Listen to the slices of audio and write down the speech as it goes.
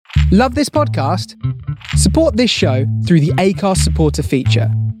Love this podcast? Support this show through the Acast supporter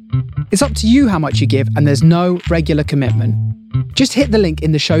feature. It's up to you how much you give, and there's no regular commitment. Just hit the link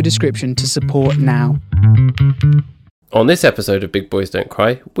in the show description to support now. On this episode of Big Boys Don't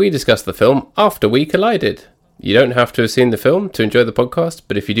Cry, we discuss the film After We Collided. You don't have to have seen the film to enjoy the podcast,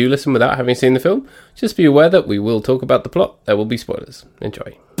 but if you do listen without having seen the film, just be aware that we will talk about the plot. There will be spoilers.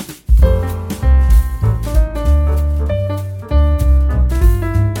 Enjoy.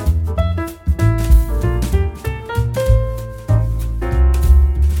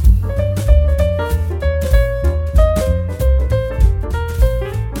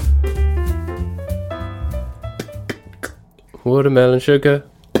 Watermelon sugar.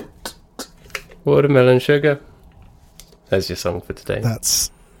 Watermelon sugar. There's your song for today.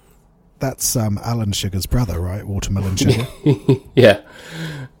 That's Alan Sugar's brother, right? Watermelon Sugar. Yeah.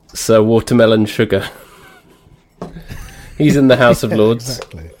 So Watermelon Sugar. He's in the House of Lords.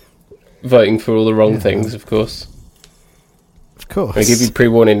 Exactly. Voting for all the wrong things, of course. Of course. I give you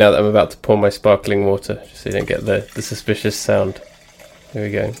pre-warning now that I'm about to pour my sparkling water, just so you don't get the suspicious sound. Here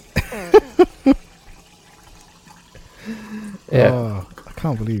we go. Yeah. Oh, I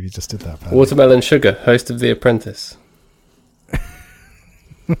can't believe you just did that, Paddy. Watermelon Sugar, host of The Apprentice.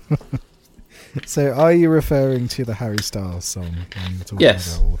 So, are you referring to the Harry Styles song when you're talking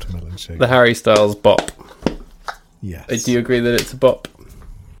Yes. about Watermelon Sugar? The Harry Styles bop. Yes. Do you agree that it's a bop?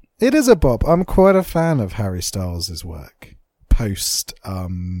 It is a bop. I'm quite a fan of Harry Styles' work post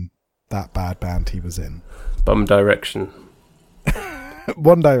that bad band he was in. Bum Direction.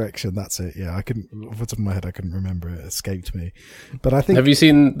 One Direction, that's it. Yeah, I couldn't, off the top of my head, I couldn't remember. It escaped me. But I think. Have you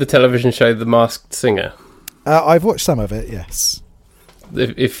seen the television show The Masked Singer? I've watched some of it. Yes.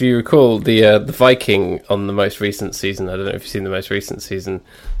 If you recall, the Viking on the most recent season, I don't know if you've seen the most recent season,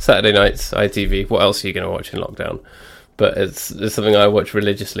 Saturday nights, ITV, what else are you going to watch in lockdown? But it's something I watch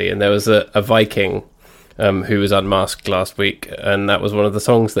religiously, and there was a Viking who was unmasked last week, and that was one of the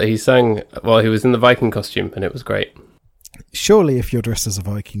songs that he sang while he was in the Viking costume, and it was great. Surely if you're dressed as a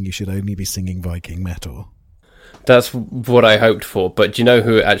Viking, you should only be singing Viking metal. That's what I hoped for, but do you know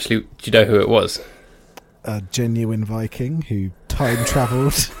who it was? A genuine Viking who time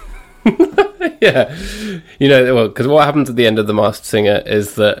travelled. Yeah, because what happens at the end of The Masked Singer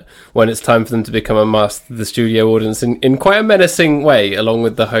is that when it's time for them to become unmasked, the studio audience, in quite a menacing way, along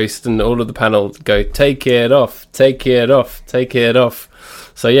with the host and all of the panel, go, take it off, take it off, take it off.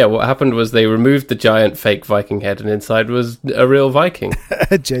 So yeah, what happened was they removed the giant fake Viking head, and inside was a real Viking.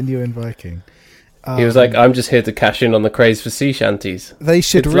 A genuine Viking. He was like, I'm just here to cash in on the craze for sea shanties. They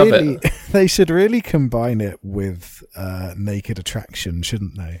should Kids love really, it. they should really combine it with Naked Attraction,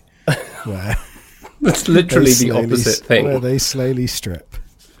 shouldn't they? Where That's literally the opposite thing. Where they slowly strip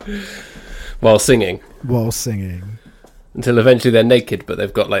While singing. Until eventually they're naked, but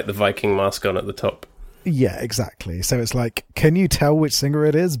they've got like the Viking mask on at the top. Yeah, exactly. So it's like, can you tell which singer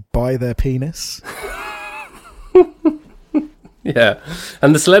it is by their penis? Yeah,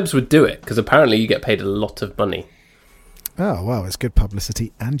 and the celebs would do it, because apparently you get paid a lot of money. Oh, wow, it's good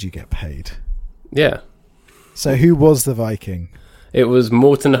publicity and you get paid. Yeah. So who was the Viking? It was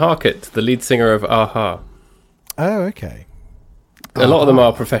Morten Harket, the lead singer of a-ha. Oh, okay. A lot of them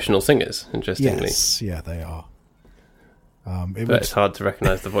are professional singers, interestingly. Yes, yeah, they are. But it's hard to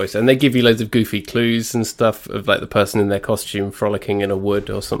recognise the voice. And they give you loads of goofy clues and stuff of like the person in their costume frolicking in a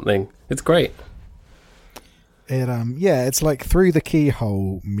wood or something. It's great. It's like Through the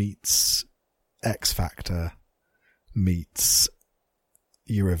Keyhole meets X Factor meets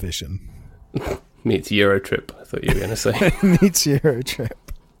Eurovision. Meets Eurotrip, I thought you were going to say. Meets Eurotrip.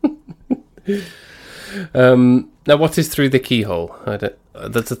 Now, what is Through the Keyhole?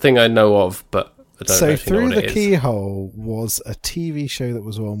 That's a thing I know of, but I don't actually know Through what the it is. Keyhole was a TV show that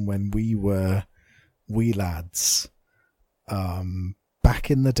was on when we were wee lads.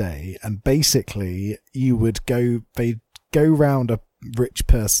 Back in the day, and basically they'd go round a rich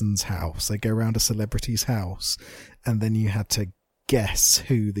person's house, they go round a celebrity's house, and then you had to guess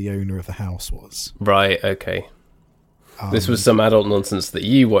who the owner of the house was. Right, okay. This was some adult nonsense that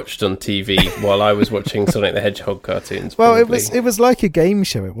you watched on TV while I was watching Sonic the Hedgehog cartoons. Well, probably. it was like a game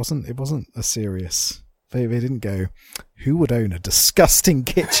show. It wasn't a serious. They didn't go, who would own a disgusting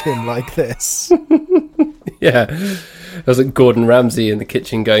kitchen like this? Yeah. There was like Gordon Ramsay in the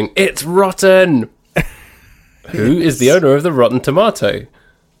kitchen going, it's rotten! Who is the owner of the rotten tomato?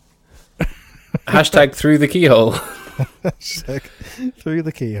 Hashtag Through the Keyhole. Just like, through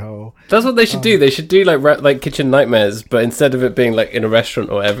the keyhole. That's what they should do. They should do like Kitchen Nightmares, but instead of it being like in a restaurant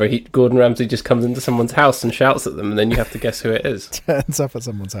or whatever, Gordon Ramsay just comes into someone's house and shouts at them, and then you have to guess who it is. Turns up at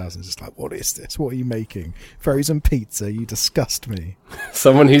someone's house and is just like, what is this? What are you making? Frozen pizza? You disgust me.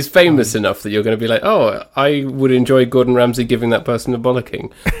 Someone who's famous enough that you're going to be like, oh, I would enjoy Gordon Ramsay giving that person a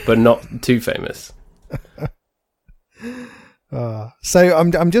bollocking, but not too famous. So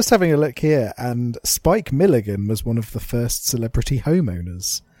I'm just having a look here, and Spike Milligan was one of the first celebrity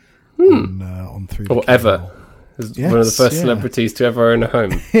homeowners on Through the Or Keyhole. ever. One of the first celebrities to ever own a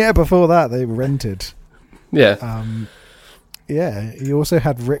home. Yeah, before that they were rented. Yeah. Yeah, he also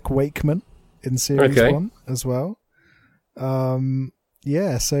had Rick Wakeman in series 1 as well.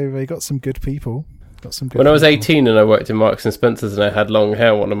 Yeah, so they got some good people. When I was 18 and I worked in Marks and Spencer's and I had long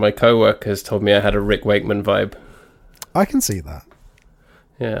hair, one of my co-workers told me I had a Rick Wakeman vibe. I can see that.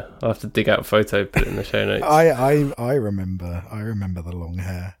 Yeah, I'll have to dig out a photo, put it in the show notes. I remember the long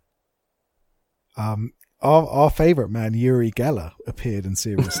hair. Our favourite man, Uri Geller, appeared in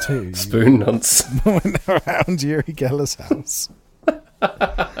series 2. Spoon nonce. Went around Uri Geller's house.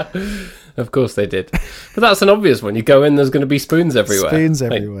 Of course they did. But that's an obvious one. You go in, there's going to be spoons everywhere. Spoons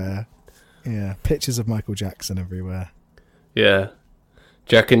everywhere. Yeah, pictures of Michael Jackson everywhere. Yeah.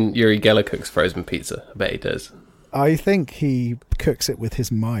 Do you reckon Uri Geller cooks frozen pizza? I bet he does. I think he cooks it with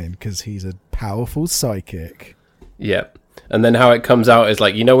his mind because he's a powerful psychic. Yeah. And then how it comes out is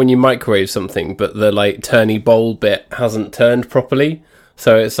like, you know when you microwave something, but the like turny bowl bit hasn't turned properly?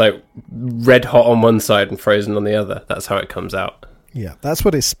 So it's like red hot on one side and frozen on the other. That's how it comes out. Yeah, that's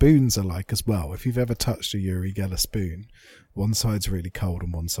what his spoons are like as well. If you've ever touched a Uri Geller spoon, one side's really cold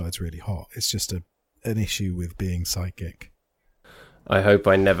and one side's really hot. It's just an issue with being psychic. I hope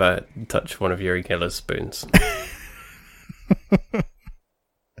I never touch one of Uri Geller's spoons.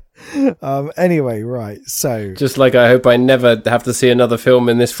 Anyway, right, so... Just like I hope I never have to see another film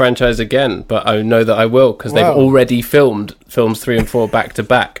in this franchise again, but I know that I will, because they've already filmed films 3 and 4 back to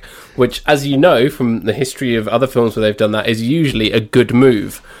back, which, as you know from the history of other films where they've done that, is usually a good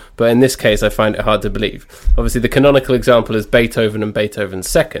move. But in this case, I find it hard to believe. Obviously, the canonical example is Beethoven and Beethoven's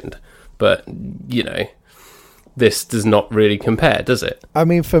Second, but, you know, this does not really compare, does it? I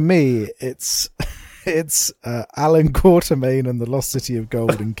mean, for me, it's Alan Quatermain and the Lost City of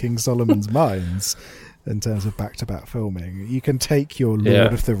Gold and King Solomon's Mines in terms of back-to-back filming. You can take your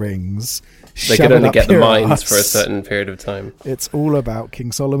Lord of the Rings. They could only get the mines for a certain period of time. It's all about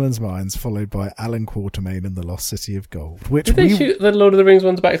King Solomon's Mines, followed by Alan Quatermain and the Lost City of Gold. Which Did they shoot the Lord of the Rings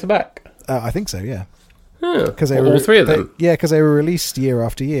ones back to back? I think so, yeah. Because all three of them? Yeah, because they were released year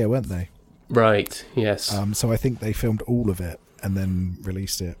after year, weren't they? Right, yes. So I think they filmed all of it and then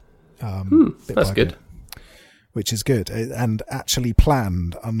released it. That's good. Which is good and actually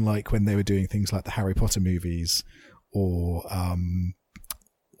planned, unlike when they were doing things like the Harry Potter movies or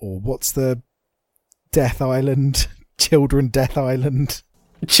what's the Death Island? Children Death Island.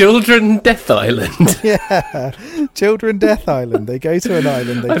 Children Death Island? Yeah, Children Death Island. They go to an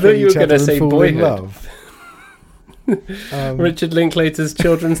island, they I kill each other and fall in love. Richard Linklater's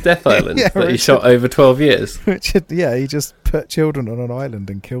Children's Death Island that he Richard, shot over 12 years. He just put children on an island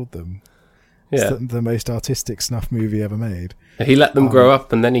and killed them. Yeah. It's the most artistic snuff movie ever made. He let them grow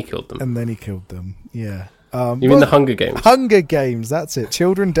up and then he killed them. Yeah. You mean the Hunger Games? Hunger Games, that's it.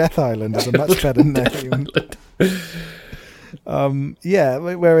 Children Death Island is a much better name.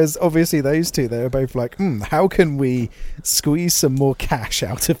 Whereas obviously those two, they were both like, how can we squeeze some more cash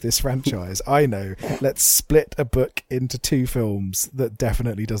out of this franchise? I know, let's split a book into 2 films that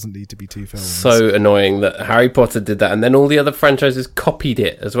definitely doesn't need to be 2 films. So annoying that Harry Potter did that and then all the other franchises copied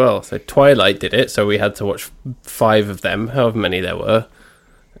it as well. So Twilight did it, so we had to watch 5 of them, however many there were.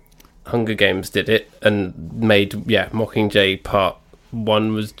 Hunger Games did it and made Mockingjay Part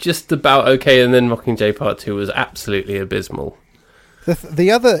 1 was just about okay, and then Mockingjay Part 2 was absolutely abysmal. The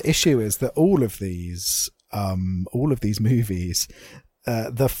other issue is that all of these movies,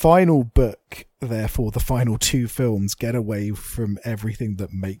 the final book, therefore the final 2 films, get away from everything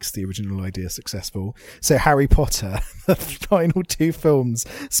that makes the original idea successful. So Harry Potter, the final 2 films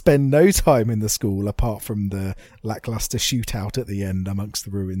spend no time in the school apart from the lackluster shootout at the end amongst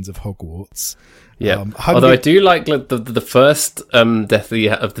the ruins of Hogwarts. Yeah, although I do like the first of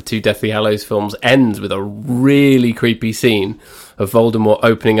the 2 Deathly Hallows films ends with a really creepy scene of Voldemort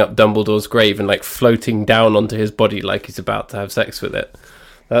opening up Dumbledore's grave and like floating down onto his body like he's about to have sex with it.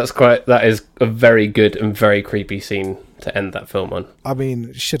 That is a very good and very creepy scene to end that film on. I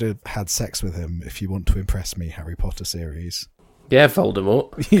mean, should have had sex with him if you want to impress me, Harry Potter series. Yeah,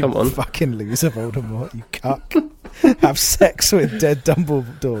 Voldemort. Come on. You fucking loser, Voldemort, you cuck. Have sex with dead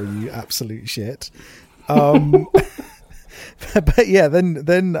Dumbledore, you absolute shit. But yeah,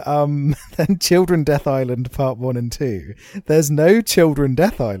 then Children Death Island Part 1 and 2. There's no Children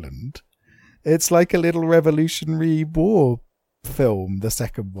Death Island. It's like a little Revolutionary War film, the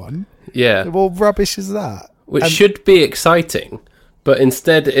second one. Yeah. What rubbish is that? Which should be exciting, but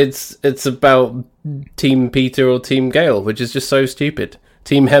instead it's about Team Peter or Team Gale, which is just so stupid.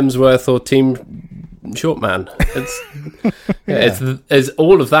 Team Hemsworth or Team Shortman. It's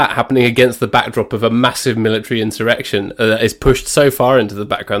all of that happening against the backdrop of a massive military insurrection that is pushed so far into the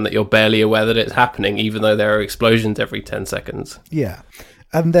background that you're barely aware that it's happening, even though there are explosions every 10 seconds. Yeah.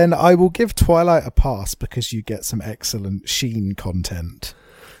 And then I will give Twilight a pass because you get some excellent Sheen content.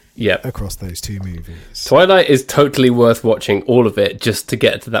 Yep. Across those two movies. Twilight is totally worth watching, all of it, just to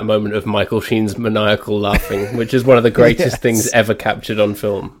get to that moment of Michael Sheen's maniacal laughing, which is one of the greatest things ever captured on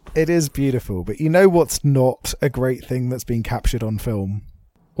film. It is beautiful, but you know what's not a great thing that's been captured on film?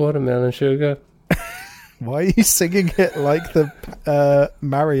 Watermelon Sugar. Why are you singing it like the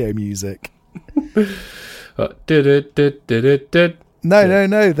Mario music? No.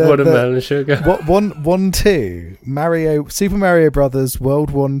 Watermelon Sugar. One, two. Super Mario Brothers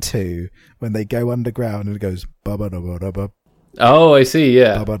World 1, 2, when they go underground and it goes ba-ba-da-ba-da-ba. Oh, I see,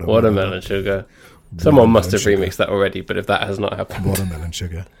 yeah. Ba-ba-da-ba-da-ba. Watermelon Sugar. Someone must have remixed that already, but if that has not happened. Watermelon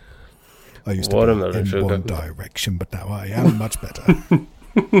Sugar. I used to be in sugar. one direction, but now I am much better.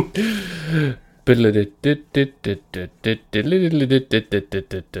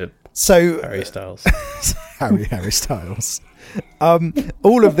 So Harry Styles. Harry Styles.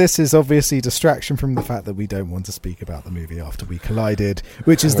 All of this is obviously distraction from the fact that we don't want to speak about the movie After We Collided,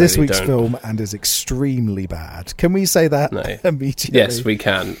 which is this week's film and is extremely bad. Can we say that immediately? Yes, we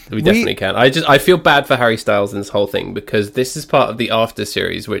can. We definitely can. I feel bad for Harry Styles in this whole thing because this is part of the After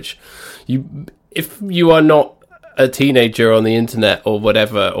series, which if you are not a teenager on the internet or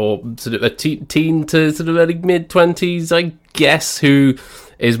whatever, or sort of a teen to sort of early mid-20s, I guess, who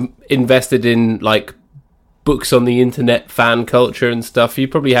is invested in like books on the internet, fan culture and stuff, you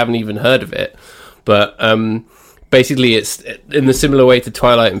probably haven't even heard of it. But basically it's in the similar way to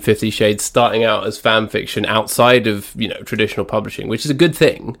Twilight and 50 Shades, starting out as fan fiction outside of traditional publishing, which is a good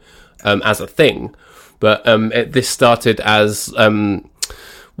thing as a thing. But this started as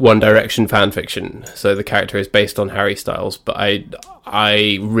One Direction fan fiction, so the character is based on Harry Styles, but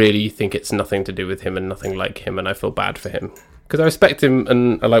I really think it's nothing to do with him and nothing like him, and I feel bad for him because I respect him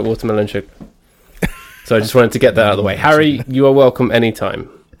and I like Watermelon Sugar. So I just wanted to get that out of the way. Harry, you are welcome anytime.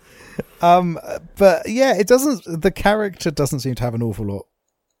 But yeah, the character doesn't seem to have an awful lot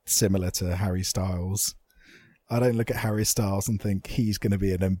similar to Harry Styles. I don't look at Harry Styles and think he's going to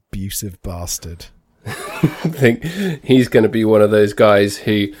be an abusive bastard. I think he's going to be one of those guys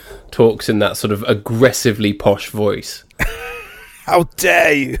who talks in that sort of aggressively posh voice. How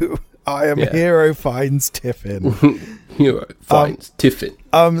dare you! I am Hero Finds Tiffin. Hero Finds Tiffin.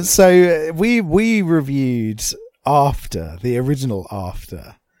 So we reviewed After, the original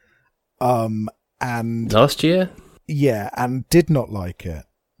After, and last year, and did not like it.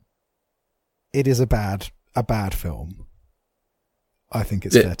 It is a bad film. I think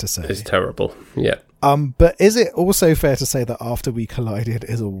it's fair to say it's terrible. Yeah. But is it also fair to say that After We Collided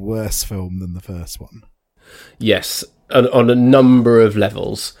is a worse film than the first one? Yes, on a number of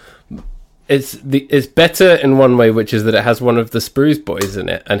levels. It's better in one way, which is that it has one of the Spruce Boys in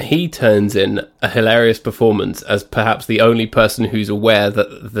it, and he turns in a hilarious performance as perhaps the only person who's aware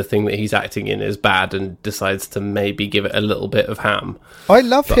that the thing that he's acting in is bad and decides to maybe give it a little bit of ham. I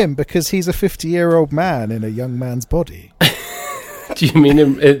love him because he's a 50-year-old man in a young man's body. Do you mean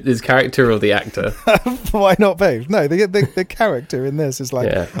his character or the actor? Why not both? No, the character in this is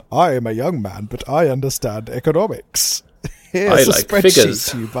like, I am a young man, but I understand economics. Here's a spreadsheet,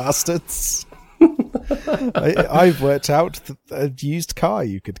 figures. You bastards. I've worked out a used car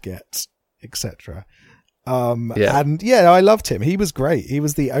you could get, etc. And I loved him. He was great. He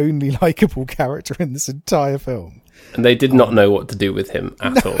was the only likable character in this entire film. And they did not know what to do with him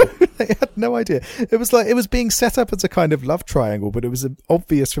at all. They had no idea. It was being set up as a kind of love triangle, but it was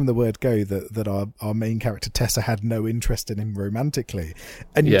obvious from the word go that our main character Tessa had no interest in him romantically,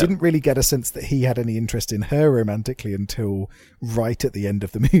 and you didn't really get a sense that he had any interest in her romantically until right at the end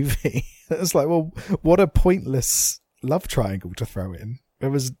of the movie. It was like, well, what a pointless love triangle to throw in.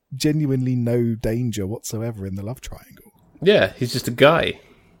 There was genuinely no danger whatsoever in the love triangle. Yeah, he's just a guy.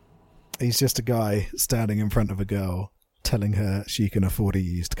 He's just a guy standing in front of a girl telling her she can afford a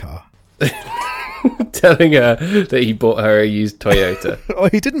used car. Telling her that he bought her a used Toyota. Oh,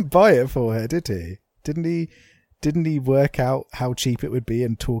 he didn't buy it for her, did he? Didn't he work out how cheap it would be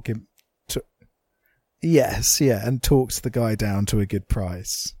and talk him to... Yes, and talks the guy down to a good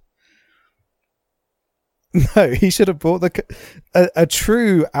price. No, he should have bought a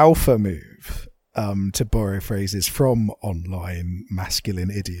true alpha move. To borrow phrases from online masculine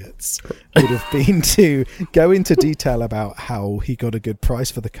idiots, would have been to go into detail about how he got a good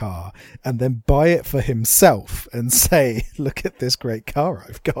price for the car and then buy it for himself and say, look at this great car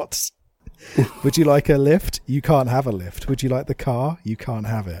I've got. Would you like a lift? You can't have a lift. Would you like the car? You can't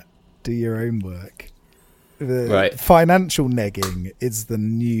have it. Do your own work. Right. Financial negging is the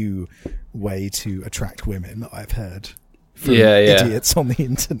new way to attract women, I've heard. From idiots on the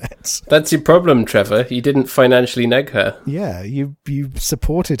internet. That's your problem, Trevor. You didn't financially neg her. Yeah, you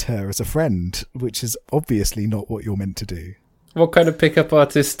supported her as a friend, which is obviously not what you're meant to do. What kind of pickup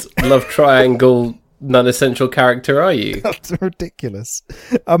artist, love triangle, non-essential character are you? That's ridiculous.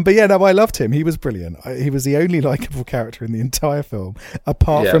 But yeah, no, I loved him. He was brilliant. He was the only likeable character in the entire film,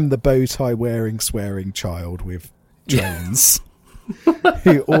 apart from the bow tie wearing, swearing child with trains.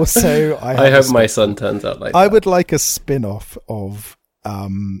 Who also I hope my son turns out like I that. would like a spin-off of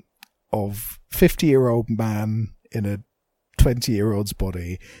 50-year-old man in a 20-year-old's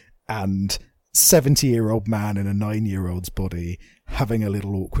body and 70-year-old man in a 9-year-old's body having a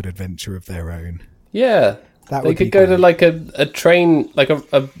little awkward adventure of their own. Yeah. They could go to like a train, like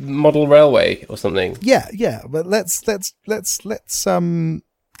a model railway or something. Yeah, but let's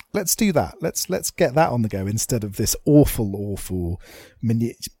do that. Let's get that on the go instead of this awful,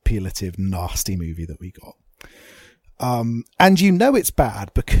 manipulative, nasty movie that we got. And you know it's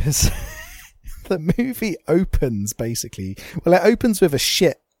bad because the movie opens basically. Well, it opens with a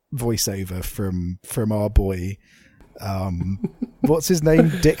shit voiceover from our boy. What's his name?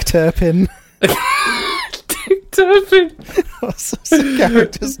 Dick Turpin. Dick Turpin. What's the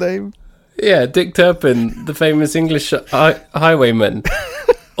character's name? Yeah, Dick Turpin, the famous English highwayman.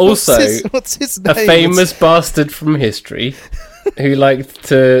 Also, what's his name? A famous bastard from history who liked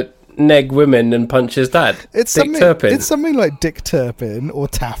to neg women and punch his dad. It's something like Dick Turpin or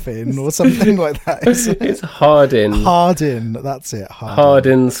Taffin or something like that. It's Hardin. Hardin, that's it.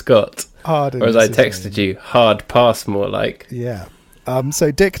 Hardin Scott. Hardin. Or as I texted you, hard pass more like. Yeah.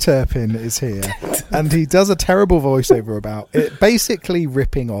 So Dick Turpin is here, and he does a terrible voiceover about it, basically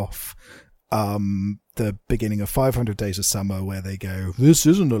ripping off the beginning of 500 Days of Summer, where they go, this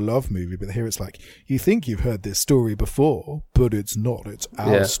isn't a love movie, but here it's like, you think you've heard this story before, but it's not, it's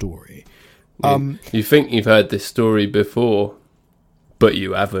our story. You think you've heard this story before, but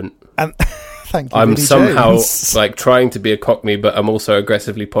you haven't. And thank you, I'm Vinnie somehow Jones. like trying to be a cockney, but I'm also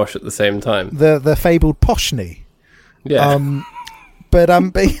aggressively posh at the same time. The fabled Poshney. Yeah. But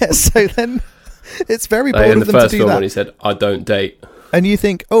yeah, so then it's very bold in the of them to first do film that. when he said, I don't date. And you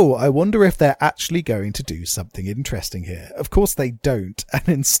think, oh, I wonder if they're actually going to do something interesting here. Of course they don't. And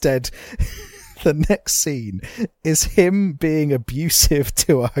instead, the next scene is him being abusive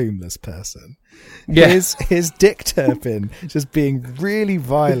to a homeless person. Yeah. His Dick Turpin just being really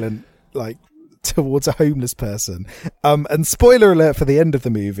violent, like, towards a homeless person. And spoiler alert for the end of the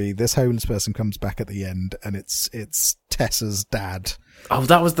movie, this homeless person comes back at the end and it's Tessa's dad. Oh,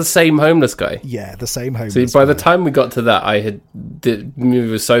 that was the same homeless guy. Yeah, the same homeless See, by the guy. time we got to that, the movie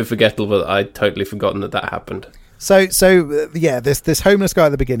was so forgettable that I'd totally forgotten that happened. So this homeless guy at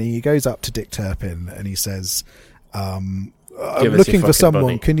the beginning, he goes up to Dick Turpin and he says, I'm looking for someone.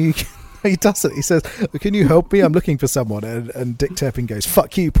 Money. Can you... He does it. He says, can you help me? I'm looking for someone. And Dick Turpin goes,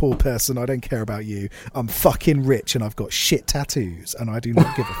 fuck you, poor person. I don't care about you. I'm fucking rich and I've got shit tattoos and I do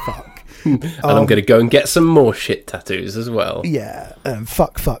not give a fuck. And I'm going to go and get some more shit tattoos as well. Yeah.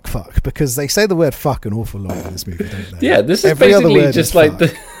 Fuck. Because they say the word fuck an awful lot in this movie, don't they? Yeah, this is Every other basically word just is like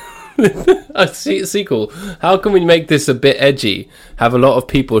fuck. a sequel. How can we make this a bit edgy? Have a lot of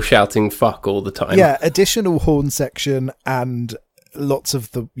people shouting fuck all the time. Yeah, additional horn section and lots of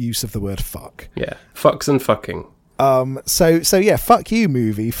the use of the word fuck. Yeah, fucks and fucking. So yeah, fuck you,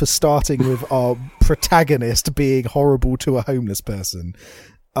 movie, for starting with our protagonist being horrible to a homeless person.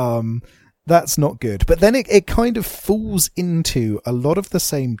 That's not good. But then it kind of falls into a lot of the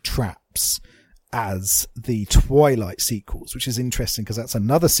same traps as the Twilight sequels, which is interesting because that's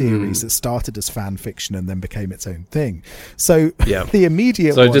another series that started as fan fiction and then became its own thing. So the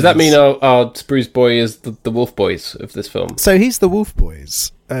immediate So does that mean our Spruce Boy is the Wolf Boys of this film? So he's the Wolf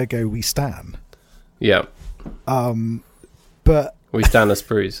Boys, ergo we stan. Yeah. But we stand as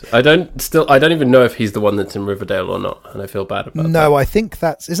Spruce. I don't even know if he's the one that's in Riverdale or not, and I feel bad about that. No, I think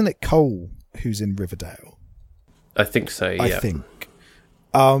isn't it Cole who's in Riverdale? I think so, yeah. I think.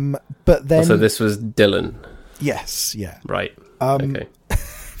 But then... So this was Dylan. Yes, yeah. Right. Okay.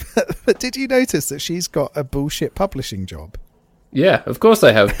 But did you notice that she's got a bullshit publishing job? Yeah, of course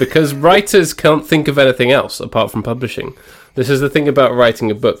I have, because writers can't think of anything else apart from publishing. This is the thing about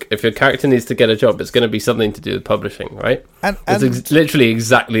writing a book. If your character needs to get a job, it's going to be something to do with publishing, right? And it's literally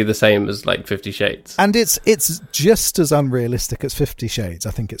exactly the same as like 50 Shades. And it's just as unrealistic as 50 Shades,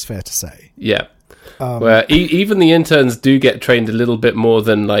 I think it's fair to say. Yeah. Where even the interns do get trained a little bit more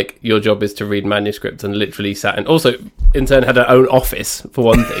than like your job is to read manuscripts and literally sat and also intern had her own office for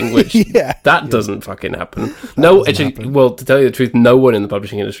one thing, which doesn't fucking happen. Well, to tell you the truth, no one in the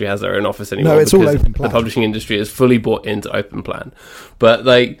publishing industry has their own office anymore. No, it's all open plan. The publishing industry is fully bought into open plan. But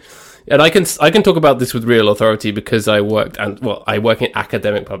like, and I can talk about this with real authority because I work in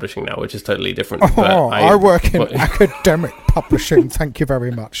academic publishing now, which is totally different. I work in academic publishing. Thank you very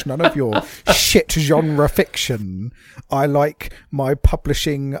much. None of your shit genre fiction. I like my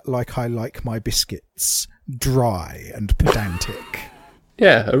publishing like I like my biscuits, dry and pedantic.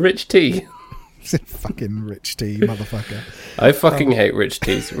 Yeah, a rich tea. Fucking rich tea, motherfucker. I fucking hate rich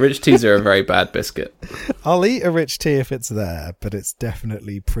teas. Rich teas are a very bad biscuit. I'll eat a rich tea if it's there, but it's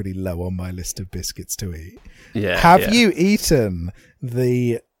definitely pretty low on my list of biscuits to eat. Yeah. Have you eaten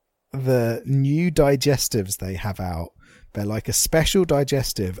the new digestives they have out? They're like a special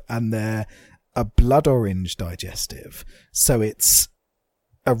digestive, and they're a blood orange digestive. So it's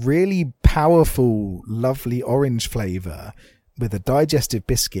a really powerful, lovely orange flavour with a digestive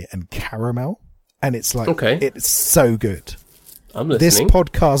biscuit and caramel. And it's like, It's so good. I'm listening. This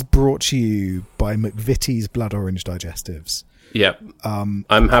podcast brought to you by McVitie's Blood Orange Digestives. Yep. I'm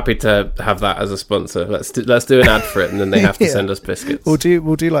happy to have that as a sponsor. Let's do an ad for it, and then they have to send us biscuits. We'll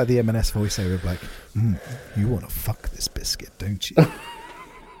do like the M&S voiceover of like, you want to fuck this biscuit, don't you?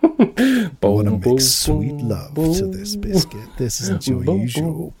 I want to make sweet love to this biscuit. This isn't your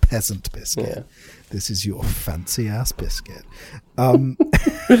usual peasant biscuit. Yeah. This is your fancy ass biscuit.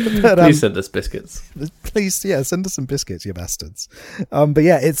 Please send us biscuits. Please, send us some biscuits, you bastards. But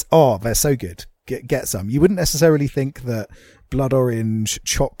yeah, they're so good. Get some. You wouldn't necessarily think that blood orange,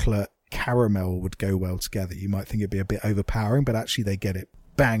 chocolate, caramel would go well together. You might think it'd be a bit overpowering, but actually they get it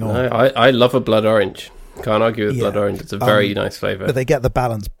bang on. I love a blood orange. Can't argue with blood orange. It's a very nice flavour. But they get the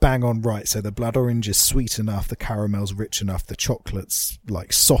balance bang on right. So the blood orange is sweet enough, the caramel's rich enough, the chocolate's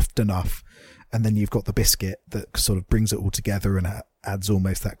like soft enough. And then you've got the biscuit that sort of brings it all together and adds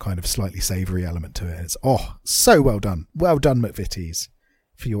almost that kind of slightly savoury element to it. It's so well done. Well done, McVitie's,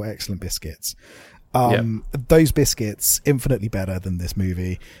 for your excellent biscuits. Those biscuits, infinitely better than this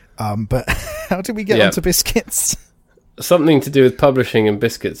movie. But how did we get onto biscuits? Something to do with publishing and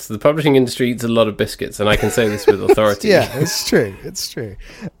biscuits. The publishing industry eats a lot of biscuits, and I can say this with authority. It's true.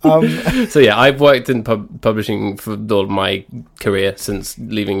 So I've worked in publishing for all of my career since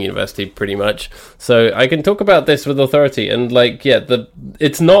leaving university, pretty much. So I can talk about this with authority. And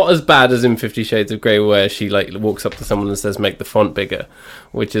it's not as bad as in 50 Shades of Grey, where she like walks up to someone and says, "Make the font bigger,"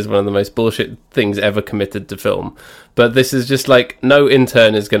 which is one of the most bullshit things ever committed to film. But this is just like, no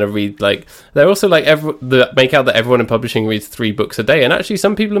intern is going to read, like, they're also like, make out that everyone in publishing reads 3 books a day. And actually,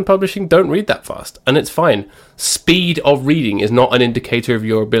 some people in publishing don't read that fast. And it's fine. Speed of reading is not an indicator of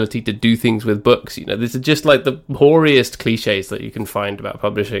your ability to do things with books. You know, this is just like the hoariest cliches that you can find about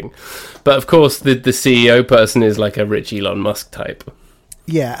publishing. But of course, the CEO person is like a rich Elon Musk type.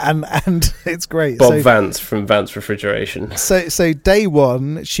 Yeah, and it's great. Bob Vance from Vance Refrigeration. So day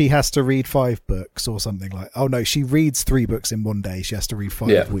one, she has to read 5 books or something like. Oh no, she reads 3 books in one day. She has to read 5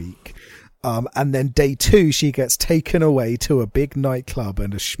 a week. And then day 2, she gets taken away to a big nightclub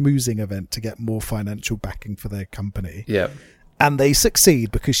and a schmoozing event to get more financial backing for their company. Yeah, and they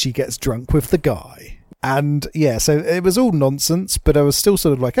succeed because she gets drunk with the guy. And so it was all nonsense, but I was still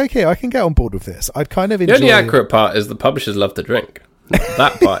sort of like, okay, I can get on board with this. I'd kind of enjoy. The only accurate part is the publishers love to drink.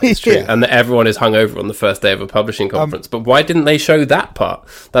 That part is true, and that everyone is hungover on the first day of a publishing conference. But why didn't they show that part?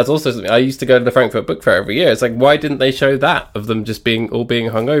 That's also something. I used to go to the Frankfurt Book Fair every year. It's like, why didn't they show that of them just being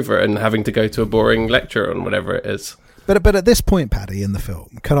hungover and having to go to a boring lecture on whatever it is? But at this point, Paddy, in the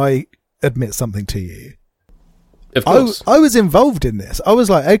film, can I admit something to you? Of course, I was involved in this. I was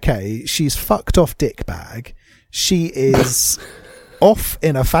like, okay, she's fucked off dick bag. She is off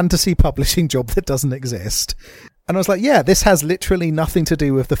in a fantasy publishing job that doesn't exist. And I was like, yeah, this has literally nothing to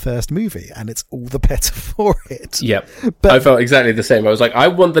do with the first movie, and it's all the better for it. Yep. But I felt exactly the same. I was like, I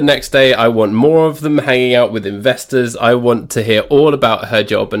want the next day, I want more of them hanging out with investors. I want to hear all about her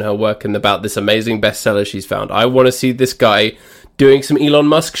job and her work and about this amazing bestseller she's found. I want to see this guy doing some Elon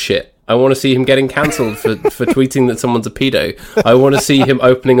Musk shit. I want to see him getting cancelled for tweeting that someone's a pedo. I want to see him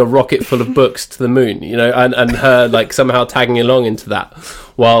opening a rocket full of books to the moon, you know, and her like somehow tagging along into that,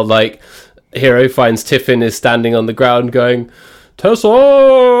 while like Hero finds Tiffin is standing on the ground going, Tessa!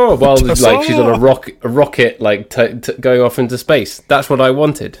 While Tessa! Like she's on a rocket like going off into space. That's what I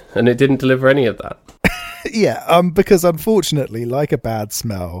wanted, and it didn't deliver any of that. Yeah, because unfortunately, like a bad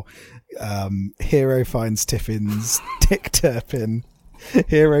smell, Hero finds Tiffin's Dick Turpin.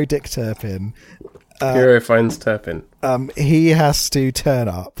 Hero Dick Turpin. Hero finds Turpin. He has to turn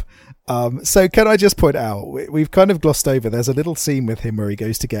up. So can I just point out, we've kind of glossed over, there's a little scene with him where he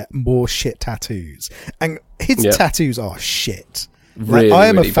goes to get more shit tattoos. And his tattoos are shit. Really, I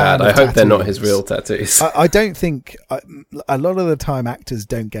am really a fan bad. of I hope tattoos. they're not his real tattoos. I don't think... a lot of the time actors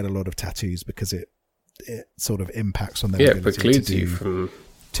don't get a lot of tattoos because it sort of impacts on their It ability precludes to you from...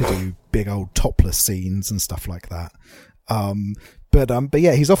 to do big old topless scenes and stuff like that. But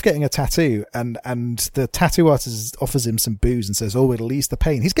yeah, he's off getting a tattoo, and the tattoo artist offers him some booze and says, "Oh, it'll ease the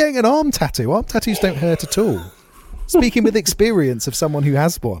pain." He's getting an arm tattoo. Arm tattoos don't hurt at all. Speaking with experience of someone who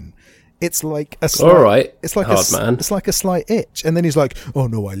has one, it's like a slight, all right. It's like man. It's like a slight itch, and then he's like, "Oh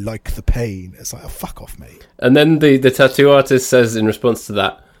no, I like the pain." It's like, "Oh, fuck off, mate." And then the tattoo artist says in response to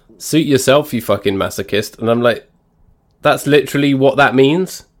that, "Suit yourself, you fucking masochist." And I'm like, that's literally what that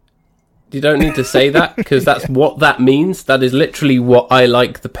means. You don't need to say that, because that's what that means. That is literally what I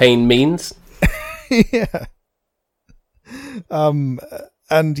like the pain means. Yeah.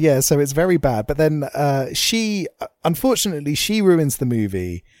 And yeah, so it's very bad. But then unfortunately, she ruins the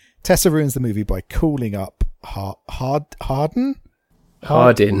movie. Tessa ruins the movie by calling up Hardin.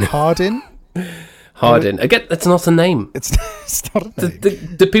 Again, that's not a name. It's not a name.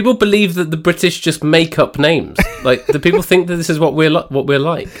 Do people believe that the British just make up names? Like, do people think that this is what we're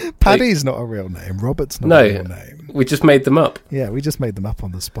like? Paddy's not a real name. Robert's not a real name. We just made them up. Yeah, we just made them up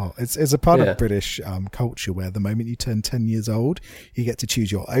on the spot. It's a part of British culture where the moment you turn 10 years old, you get to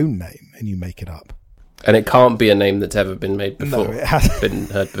choose your own name and you make it up. And it can't be a name that's ever been made before. No, it has been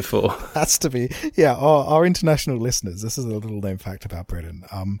heard before. Has to be. Yeah, our international listeners, this is a little known fact about Britain.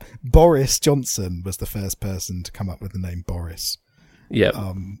 Boris Johnson was the first person to come up with the name Boris. Yeah.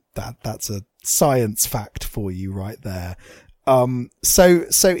 That's a science fact for you right there.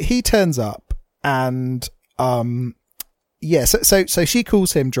 So he turns up and so she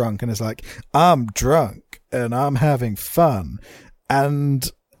calls him drunk and is like, "I'm drunk and I'm having fun." And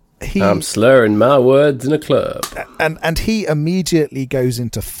I'm slurring my words in a club. And he immediately goes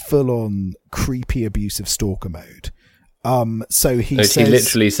into full-on creepy, abusive stalker mode. So he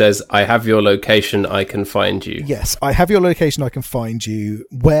literally says, "I have your location, I can find you." Yes, I have your location, I can find you.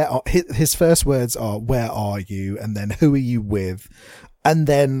 His first words are, "Where are you?" And then, "Who are you with?" And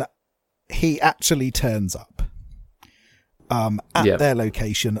then he actually turns up at their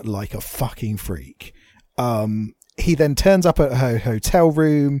location like a fucking freak. He then turns up at her hotel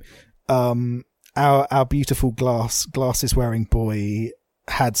room. Our beautiful glasses wearing boy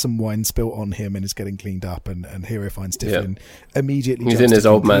had some wine spilt on him and is getting cleaned up, and Hero finds Tiffin immediately. He's in his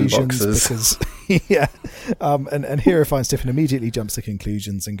old man boxes. And Hero finds Tiffin immediately jumps to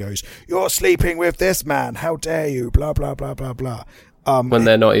conclusions and goes, "You're sleeping with this man, how dare you, blah blah blah blah blah." When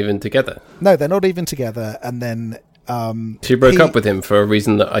they're not even together. No, they're not even together. And then she broke up with him for a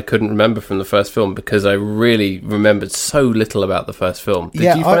reason that I couldn't remember from the first film, because I really remembered so little about the first film.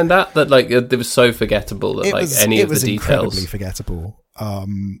 Did you find that like it was so forgettable that any of the details? It was incredibly forgettable.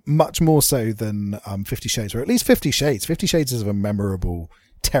 Much more so than 50 Shades, or at least 50 Shades. 50 Shades is a memorable,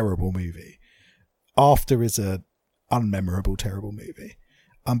 terrible movie. After is a unmemorable, terrible movie.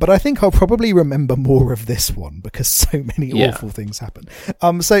 But I think I'll probably remember more of this one because so many awful things happen.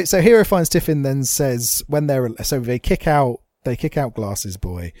 So Hero finds Tiffin, then says when they kick out Glasses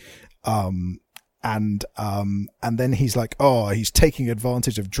Boy, and then he's like, "Oh, he's taking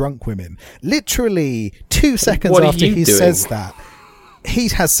advantage of drunk women." Literally 2 seconds after he says that, he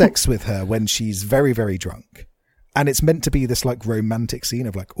has sex with her when she's very, very drunk. And it's meant to be this like romantic scene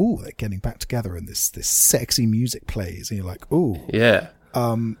of like, "Oh, they're getting back together," and this sexy music plays, and you're like, "Oh, yeah."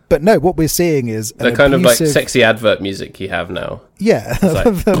 But no, what we're seeing is the kind of like sexy advert music you have now. Yeah,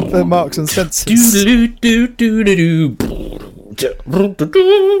 like, the Marks and Spencer.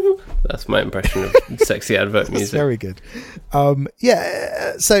 That's my impression of sexy advert music. Very good.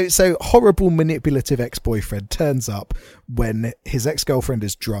 So horrible manipulative ex-boyfriend turns up when his ex-girlfriend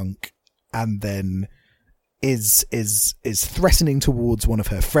is drunk, and then is threatening towards one of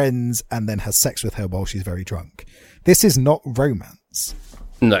her friends, and then has sex with her while she's very drunk. This is not romance.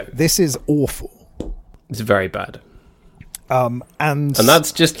 No. This is awful. It's very bad. And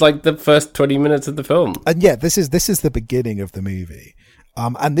that's just like the first 20 minutes of the film. And yeah, this is the beginning of the movie.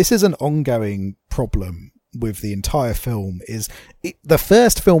 And this is an ongoing problem with the entire film. The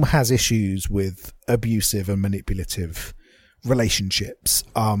first film has issues with abusive and manipulative relationships.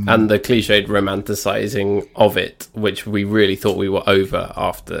 And the cliched romanticizing of it, which we really thought we were over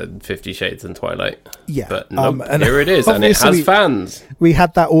after 50 Shades and Twilight. Yeah. But no, and here it is, and it has fans. We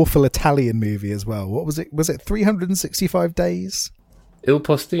had that awful Italian movie as well. What was it? Was it 365 Days? Il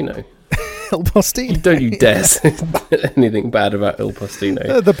Postino. Il Postino. Don't you dare say anything bad about Il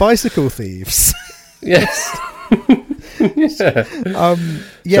Postino. The bicycle thieves. Yes. Yeah.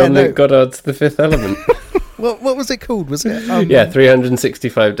 Jean-Luc Godard's The Fifth Element. What was it called? Was it?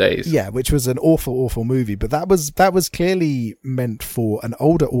 365 Days. Yeah, which was an awful movie, but that was clearly meant for an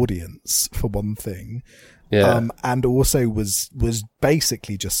older audience, for one thing. Yeah. And also was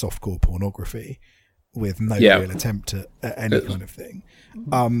basically just softcore pornography with no real attempt at any kind of thing.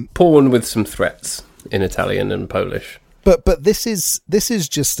 Porn with some threats in Italian and Polish. But this is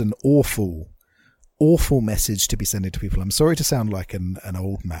just an awful message to be sending to people. I'm sorry to sound like an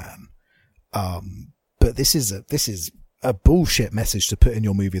old man, but this is a bullshit message to put in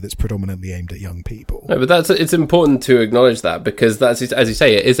your movie that's predominantly aimed at young people. No, but it's important to acknowledge that, because that's, as you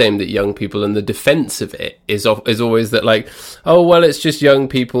say, it is aimed at young people, and the defense of it is always that, like, oh well, it's just young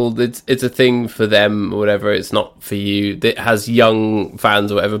people, it's a thing for them or whatever, it's not for you, it has young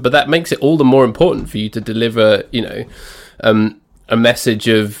fans or whatever. But that makes it all the more important for you to deliver, a message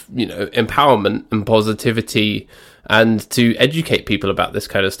of, empowerment and positivity, and to educate people about this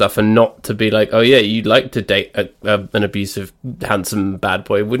kind of stuff, and not to be like, oh yeah, you'd like to date an abusive, handsome bad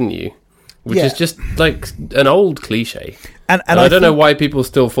boy, wouldn't you? Which is just like an old cliche. And I don't know why people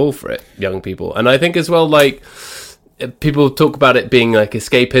still fall for it, young people. And I think as well, like, people talk about it being like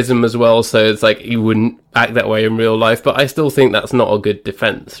escapism as well, so it's like you wouldn't act that way in real life, but I still think that's not a good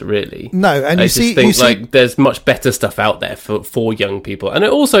defense, really. No, and I just think like there's much better stuff out there for young people, and it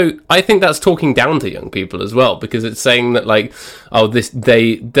also, I think that's talking down to young people as well, because it's saying that, like, oh,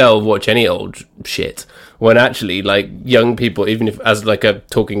 they'll watch any old shit, when actually, like, young people, even if as like a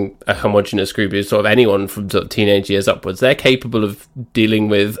homogenous group, is sort of anyone from sort of teenage years upwards, they're capable of dealing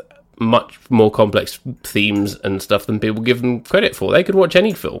with much more complex themes and stuff than people give them credit for. They could watch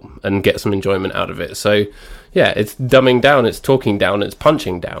any film and get some enjoyment out of it. So yeah, it's dumbing down, it's talking down, it's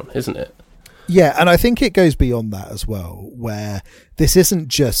punching down, isn't it? Yeah, and I think it goes beyond that as well, where this isn't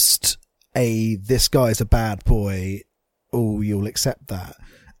just this guy's a bad boy, oh, you'll accept that.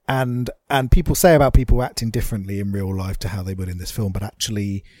 And people say about people acting differently in real life to how they would in this film, but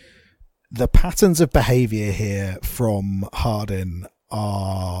actually the patterns of behaviour here from Hardin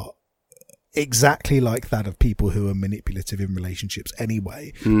are exactly like that of people who are manipulative in relationships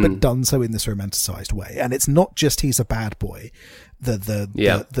anyway, but done so in this romanticized way. And it's not just he's a bad boy.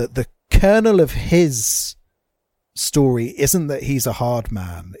 The kernel of his story isn't that he's a hard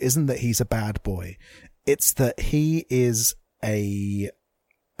man, isn't that he's a bad boy. It's that he is a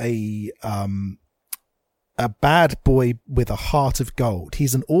bad boy with a heart of gold.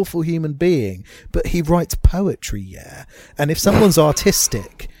 He's an awful human being, but he writes poetry, yeah. And if someone's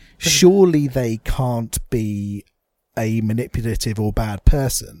artistic, surely they can't be a manipulative or bad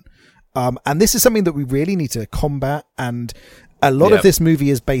person. And this is something that we really need to combat. And a lot of this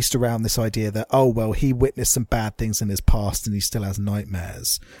movie is based around this idea that, oh, well, he witnessed some bad things in his past and he still has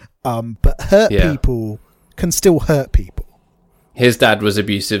nightmares. But people can still hurt people. His dad was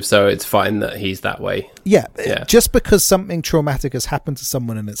abusive, so it's fine that he's that way. Yeah. Just because something traumatic has happened to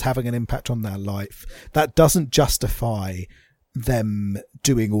someone and it's having an impact on their life, that doesn't justify them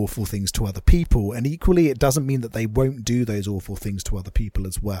doing awful things to other people. And equally, it doesn't mean that they won't do those awful things to other people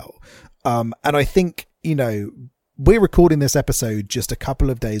as well. And I think, we're recording this episode just a couple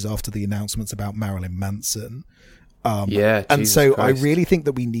of days after the announcements about Marilyn Manson. And so Christ. I really think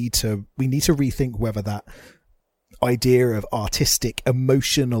that we need to rethink whether that idea of artistic,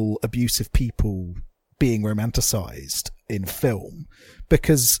 emotional, abusive people being romanticized in film,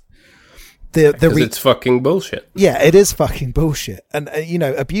 because it's fucking bullshit. Yeah, it is fucking bullshit. And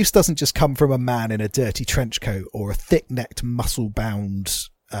abuse doesn't just come from a man in a dirty trench coat or a thick-necked, muscle-bound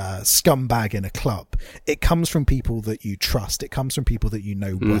scumbag in a club. It comes from people that you trust. It comes from people that you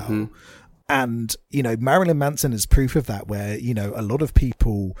know well. And Marilyn Manson is proof of that, where a lot of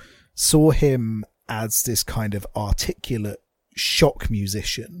people saw him as this kind of articulate shock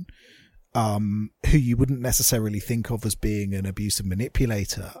musician, who you wouldn't necessarily think of as being an abusive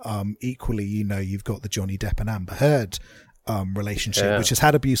manipulator. Equally, you've got the Johnny Depp and Amber Heard relationship, which has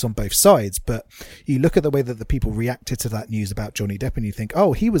had abuse on both sides. But you look at the way that the people reacted to that news about Johnny Depp, and you think,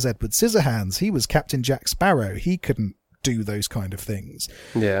 oh, he was Edward Scissorhands, he was Captain Jack Sparrow, he couldn't do those kind of things.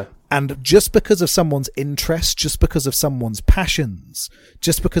 Yeah. And just because of someone's interest, just because of someone's passions,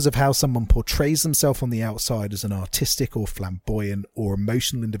 just because of how someone portrays themselves on the outside as an artistic or flamboyant or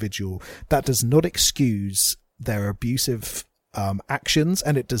emotional individual, that does not excuse their abusive actions,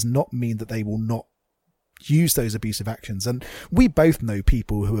 and it does not mean that they will not use those abusive actions. And we both know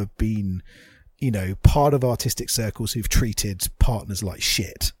people who have been, part of artistic circles who've treated partners like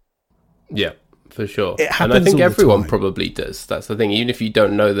shit. Yeah, for sure. It happens, and I think all the everyone time. probably does. That's the thing. Even if you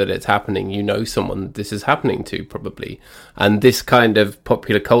don't know that it's happening, you know someone this is happening to, probably. And this kind of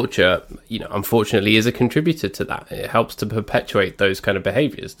popular culture, unfortunately is a contributor to that. It helps to perpetuate those kind of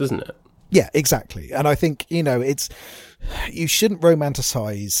behaviours, doesn't it? Yeah, exactly. And I think, you shouldn't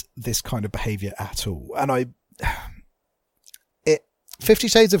romanticize this kind of behavior at all. And 50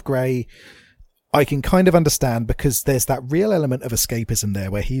 Shades of Grey, I can kind of understand, because there's that real element of escapism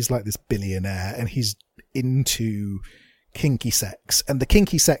there where he's like this billionaire and he's into kinky sex, and the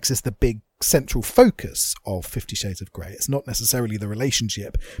kinky sex is the big central focus of 50 Shades of Grey. It's not necessarily the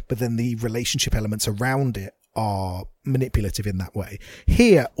relationship, but then the relationship elements around it are manipulative in that way.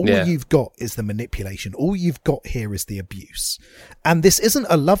 Here, all you've got is the manipulation. All you've got here is the abuse. And this isn't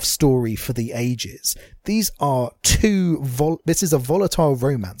a love story for the ages. These are this is a volatile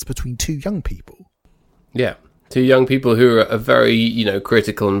romance between two young people. Yeah. Two young people who are at a very,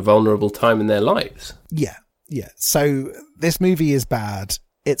 critical and vulnerable time in their lives. Yeah. Yeah. So this movie is bad.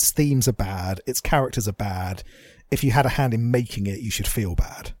 Its themes are bad. Its characters are bad. If you had a hand in making it, you should feel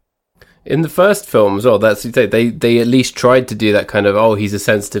bad. In the first film as well, they at least tried to do that kind of, he's a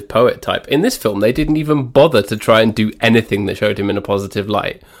sensitive poet type. In this film, they didn't even bother to try and do anything that showed him in a positive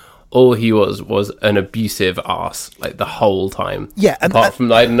light. All he was an abusive arse, like, the whole time. Yeah. Apart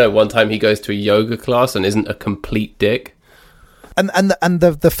from, I don't know, one time he goes to a yoga class and isn't a complete dick. And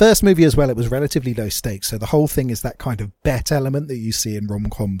the first movie as well, it was relatively low stakes. So the whole thing is that kind of bet element that you see in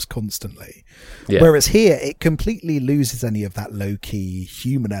rom-coms constantly. Yeah. Whereas here, it completely loses any of that low-key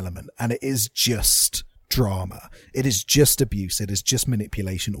human element. And it is just drama. It is just abuse. It is just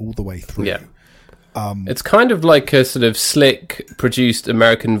manipulation all the way through. Yeah. It's kind of like a sort of slick produced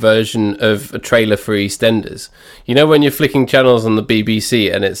American version of a trailer for EastEnders. When you're flicking channels on the BBC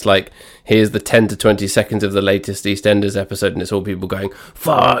and it's like, here's the 10 to 20 seconds of the latest EastEnders episode, and it's all people going,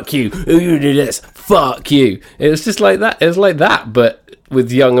 fuck you, you did this, fuck you. It's just like that. It's like that, but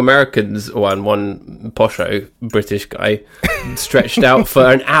with young Americans, and one posho British guy stretched out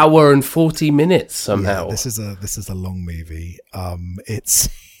for an hour and 40 minutes somehow. Yeah, this is a long movie.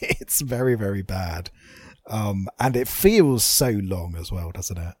 It's very, very bad. And it feels so long as well,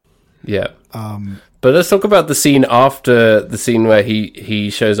 doesn't it? Yeah. But let's talk about the scene after the scene where he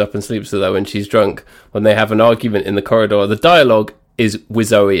shows up and sleeps with her when she's drunk, when they have an argument in the corridor. The dialogue is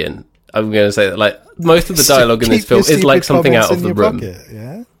Wizzoian. I'm going to say that, like, most of the dialogue in this film is like something out of the room. Pocket,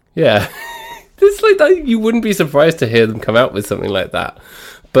 yeah. It's like that. You wouldn't be surprised to hear them come out with something like that.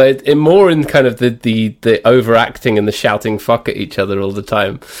 But more in kind of the overacting and the shouting fuck at each other all the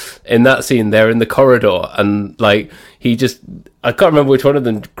time. In that scene, they're in the corridor and, like, I can't remember which one of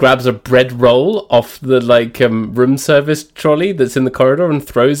them grabs a bread roll off the, like, room service trolley that's in the corridor and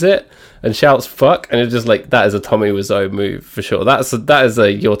throws it and shouts fuck. And it's just like, that is a Tommy Wiseau move for sure. That is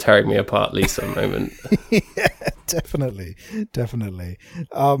a you're tearing me apart, Lisa moment. Yeah, definitely.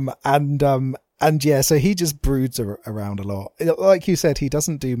 And yeah, so he just broods around a lot. Like you said, he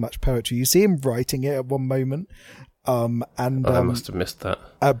doesn't do much poetry. You see him writing it at one moment. I must have missed that.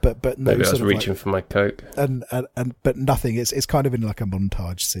 But no, maybe I was reaching for my Coke. But nothing. It's kind of in like a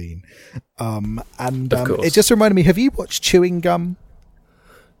montage scene. It just reminded me. Have you watched Chewing Gum?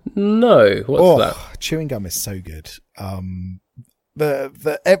 No. What's that? Chewing Gum is so good.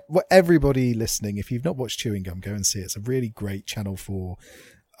 Everybody listening, if you've not watched Chewing Gum, go and see it. It's a really great Channel 4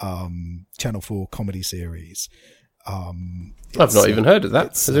 comedy series. I've not even heard of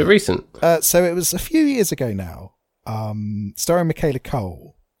that. Is it recent? So it was a few years ago now, starring Michaela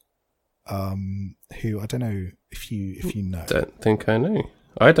Cole, who I don't know if you know. Don't think I know.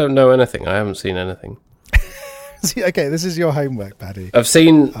 I don't know anything. I haven't seen anything. Okay, this is your homework, Paddy. I've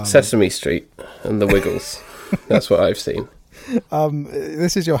seen Sesame Street and The Wiggles. That's what I've seen.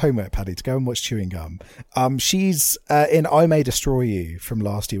 This is your homework, Paddy, to go and watch Chewing Gum. She's in I May Destroy You from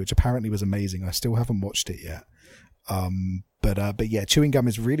last year, which apparently was amazing. I still haven't watched it yet. But yeah, Chewing Gum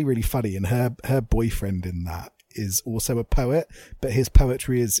is really, really funny, and her boyfriend in that is also a poet, but his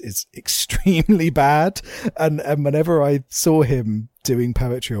poetry is extremely bad. And whenever I saw him doing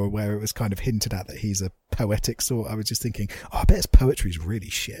poetry, or where it was kind of hinted at that he's a poetic sort, I was just thinking, I bet his poetry is really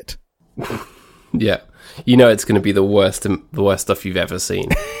shit. Yeah, it's going to be the worst stuff you've ever seen.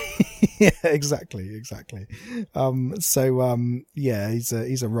 Yeah, exactly. Yeah, he's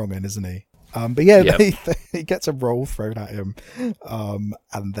a wrong un, isn't he? But yeah, he gets a roll thrown at him,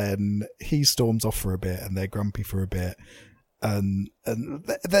 and then he storms off for a bit, and they're grumpy for a bit,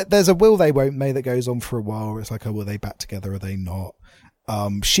 there's a will they won't they that goes on for a while. It's like, oh, were they back together? Are they not?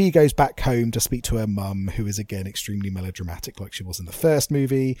 She goes back home to speak to her mum, who is again extremely melodramatic, like she was in the first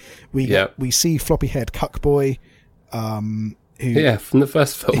movie. We see floppy-haired cuckboy, from the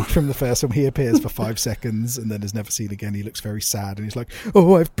first film. From the first film, he appears for 5 seconds and then is never seen again. He looks very sad, and he's like,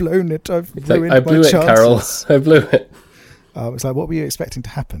 "Oh, I've blown it. I've ruined I blew my it, chances." Carol. I blew it. It's like, what were you expecting to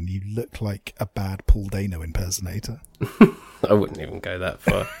happen? You look like a bad Paul Dano impersonator. I wouldn't even go that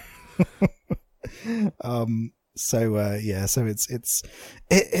far. So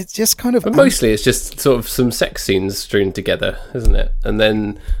it's just kind of. But mostly, it's just sort of some sex scenes strewn together, isn't it? And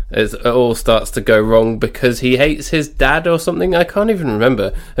then it all starts to go wrong because he hates his dad or something. I can't even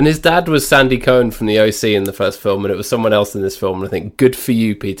remember. And his dad was Sandy Cohen from the OC in the first film, and it was someone else in this film. And I think, good for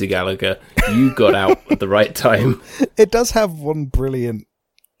you, Peter Gallagher. You got out at the right time. It does have one brilliant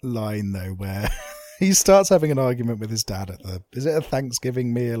line though, where he starts having an argument with his dad at is it a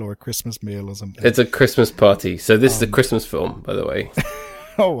Thanksgiving meal or a Christmas meal or something? It's a Christmas party. So this is a Christmas film, by the way.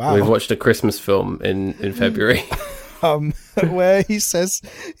 Oh, wow. We've watched a Christmas film in February. Where he says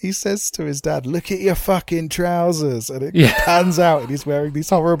to his dad, "Look at your fucking trousers," and it pans out and he's wearing these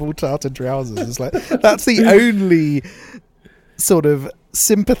horrible tartan trousers. It's like, that's the only sort of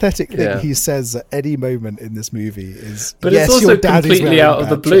sympathetic thing he says at any moment in this movie is, but yes, it's also your dad completely is out of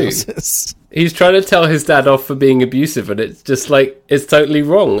the blue. Trousers. He's trying to tell his dad off for being abusive, and it's just like, it's totally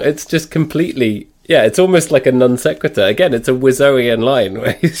wrong. It's just completely, it's almost like a non sequitur. Again, it's a Wizoian line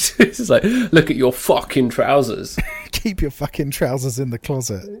where he's just like, "Look at your fucking trousers. Keep your fucking trousers in the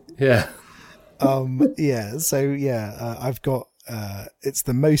closet." Yeah. I've got it's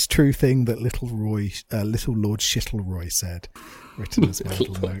the most true thing that little Lord Shittlroy said, written as my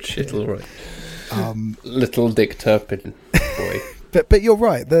little note. Shittlroy. Little Dick Turpin boy. But you're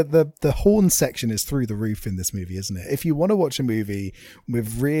right. The horn section is through the roof in this movie, isn't it? If you want to watch a movie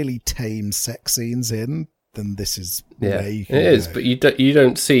with really tame sex scenes in, then this is where you can go. But you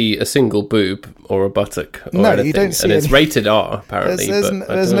don't see a single boob or a buttock or anything. You don't see and it's rated R, apparently.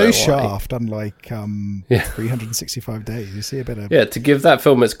 There's no shaft, unlike 365 Days. You see a bit of... Yeah, to give that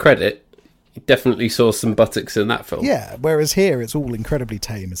film its credit, you definitely saw some buttocks in that film. Yeah, whereas here it's all incredibly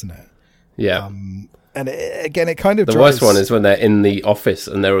tame, isn't it? Yeah. And it kind of the worst one is when they're in the office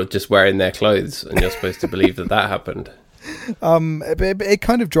and they're all just wearing their clothes and you're supposed to believe that happened. It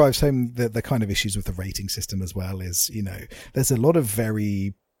kind of drives home the kind of issues with the rating system as well. Is, there's a lot of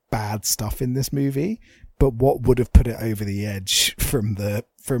very bad stuff in this movie, but what would have put it over the edge from the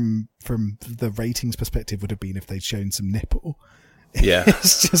ratings perspective would have been if they'd shown some nipple. Yeah.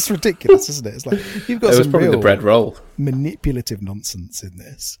 It's just ridiculous, isn't it? It's like, you've got some probably real the bread roll manipulative nonsense in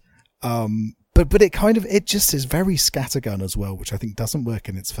this. But it just is very scattergun as well, which I think doesn't work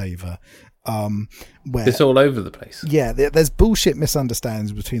in its favour. Where it's all over the place. Yeah, there's bullshit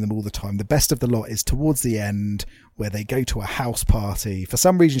misunderstandings between them all the time. The best of the lot is towards the end, where they go to a house party. For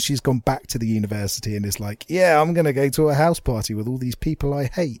some reason, she's gone back to the university and is like, "Yeah, I'm going to go to a house party with all these people I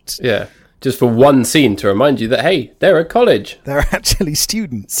hate." Yeah. Just for one scene to remind you that, hey, they're at college. They're actually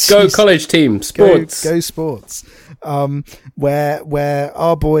students. Go college team, sports. Go sports. Where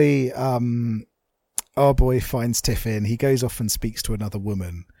our boy finds Tiffin, he goes off and speaks to another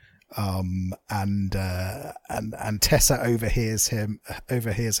woman. And Tessa overhears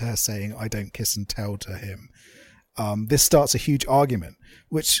her saying, "I don't kiss and tell" to him. This starts a huge argument,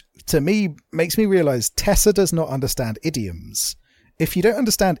 which to me makes me realize Tessa does not understand idioms. If you don't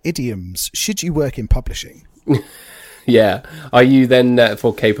understand idioms, should you work in publishing? Yeah. Are you then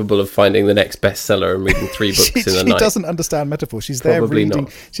therefore capable of finding the next bestseller and reading 3 books in a night? She doesn't understand metaphor. She's Probably there reading.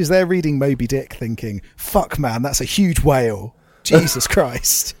 not. She's there reading Moby Dick, thinking, "Fuck, man, that's a huge whale. Jesus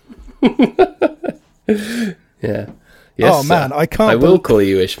Christ." Yeah. Yes, man, I will call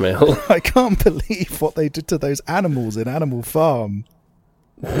you Ishmael. I can't believe what they did to those animals in Animal Farm.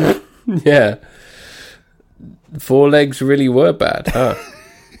 Yeah. 4 legs really were bad, huh?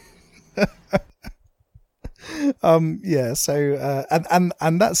 So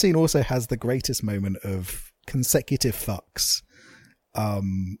and that scene also has the greatest moment of consecutive fucks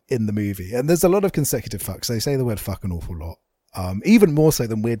in the movie. And there's a lot of consecutive fucks. They say the word fuck an awful lot. Even more so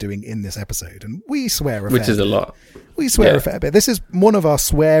than we're doing in this episode. And we swear a fair bit. Which is a lot. We swear a fair bit. This is one of our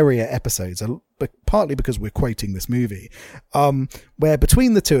swearier episodes, partly because we're quoting this movie, where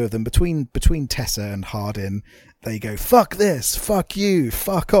between the two of them, between Tessa and Hardin, they go, "Fuck this, fuck you,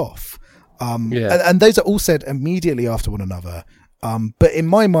 fuck off." And those are all said immediately after one another. But in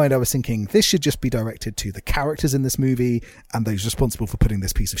my mind, I was thinking this should just be directed to the characters in this movie and those responsible for putting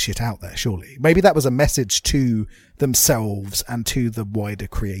this piece of shit out there, surely. Maybe that was a message to themselves and to the wider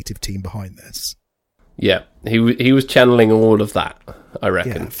creative team behind this. Yeah, he was channeling all of that, I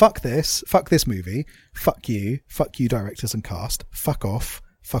reckon. Yeah, fuck this movie, fuck you directors and cast, fuck off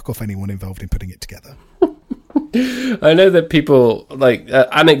anyone involved in putting it together. I know that people, like,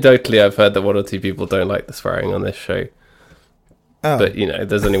 anecdotally, I've heard that one or two people don't like the swearing on this show. Oh. But,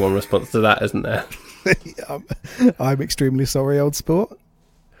 there's only one response to that, isn't there? I'm extremely sorry, old sport.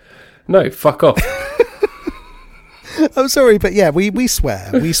 No, fuck off. I'm sorry, but yeah, we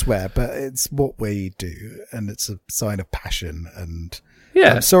swear, but it's what we do, and it's a sign of passion. And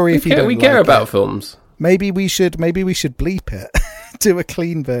yeah, I'm sorry if you don't. We care like about it. Films. Maybe we should bleep it, do a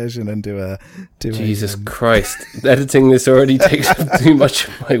clean version, and do Jesus Christ, editing this already takes up too much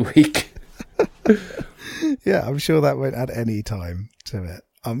of my week. Yeah, I'm sure that won't add any time to it.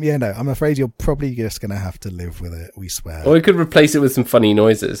 Yeah, no, I'm afraid you're probably just going to have to live with it. We swear. Or we could replace it with some funny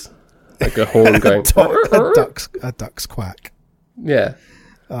noises, like a horn going. a duck's quack. Yeah.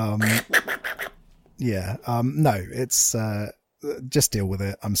 Yeah. No, it's just deal with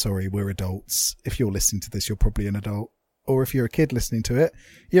it. I'm sorry, we're adults. If you're listening to this, you're probably an adult. Or if you're a kid listening to it,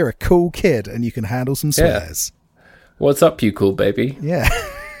 you're a cool kid and you can handle some swears. Yeah. What's up, you cool baby? Yeah.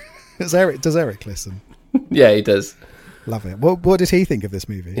 Does Eric listen? Yeah, he does. Love it. What did he think of this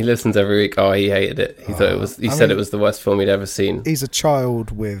movie? He listens every week. Oh, he hated it. He thought it was. He said it was the worst film he'd ever seen. He's a child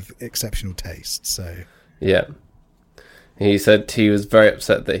with exceptional taste, so yeah. He said he was very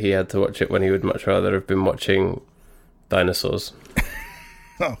upset that he had to watch it when he would much rather have been watching dinosaurs.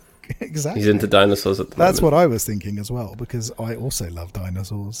 Oh, exactly. He's into dinosaurs at the moment. That's what I was thinking as well, because I also love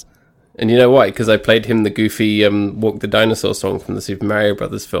dinosaurs. And you know why? Because I played him the goofy "Walk the Dinosaur" song from the Super Mario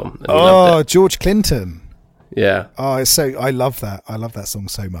Brothers film. And he loved it. George Clinton. Yeah. Oh, I love that. I love that song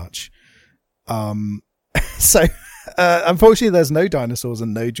so much. Unfortunately, there's no dinosaurs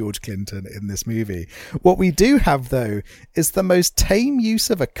and no George Clinton in this movie. What we do have, though, is the most tame use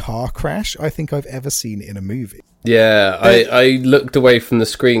of a car crash I think I've ever seen in a movie. Yeah, I looked away from the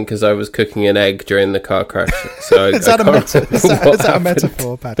screen because I was cooking an egg during the car crash. So is that a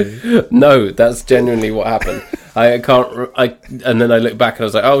metaphor, Paddy? No, that's genuinely what happened. And then I looked back and I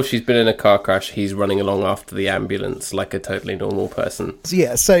was like, oh, she's been in a car crash. He's running along after the ambulance like a totally normal person.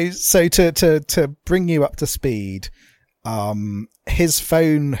 Yeah, so to bring you up to speed, his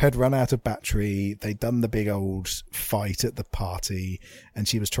phone had run out of battery. They'd done the big old fight at the party, and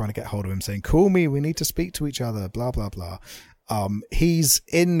she was trying to get hold of him saying, call me, we need to speak to each other, blah, blah, blah. He's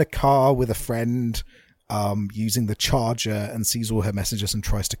in the car with a friend, using the charger, and sees all her messages and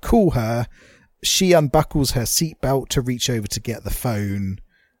tries to call her. She unbuckles her seatbelt to reach over to get the phone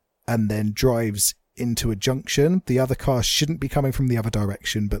and then drives into a junction. The other cars shouldn't be coming from the other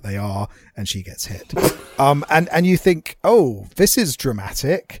direction, but they are, and she gets hit. And you think, oh, this is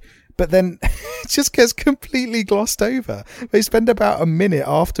dramatic, but then it just gets completely glossed over. They spend about a minute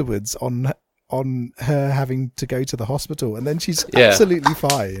afterwards on her having to go to the hospital, and then she's absolutely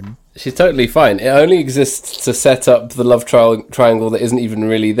fine. She's totally fine. It only exists to set up the love triangle that isn't even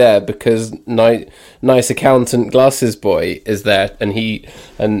really there, because nice accountant glasses boy is there, and he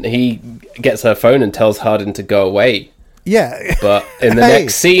gets her phone and tells Hardin to go away. Yeah, but in the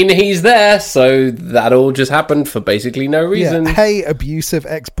next scene he's there, so that all just happened for basically no reason. Yeah. Hey, abusive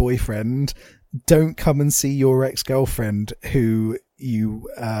ex-boyfriend, don't come and see your ex-girlfriend who you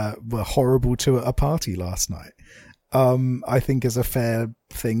were horrible to at a party last night. I think is a fair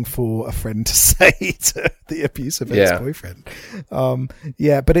thing for a friend to say to the abusive ex-boyfriend.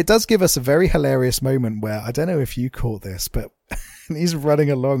 But it does give us a very hilarious moment where, I don't know if you caught this, but he's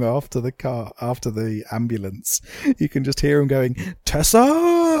running along after the ambulance. You can just hear him going,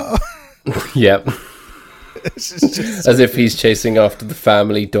 Tessa! Yep. As if he's chasing after the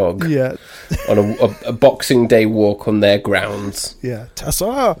family dog. Yeah. On a Boxing Day walk on their grounds. Yeah. Tessa!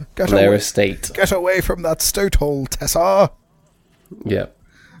 On their estate. Get away from that stoat hole, Tessa! Yeah.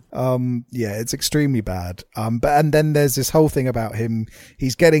 It's extremely bad. And then there's this whole thing about him.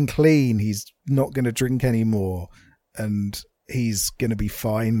 He's getting clean. He's not going to drink anymore. And he's going to be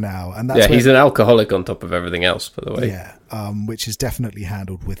fine now. And that's he's an alcoholic on top of everything else, by the way. Yeah. Which is definitely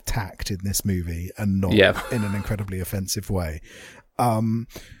handled with tact in this movie and not in an incredibly offensive way. So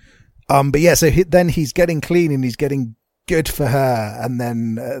then he's getting clean and he's getting good for her. And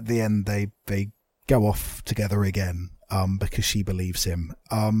then at the end, they go off together again, because she believes him.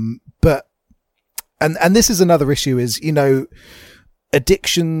 But this is another issue is,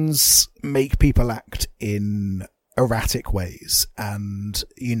 addictions make people act in erratic ways, and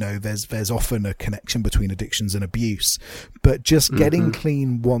there's often a connection between addictions and abuse, but just getting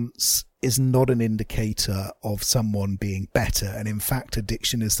clean once is not an indicator of someone being better. And in fact,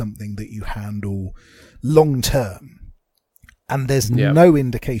 addiction is something that you handle long term. And there's no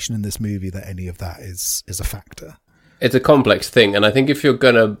indication in this movie that any of that is a factor. It's a complex thing, and I think if you're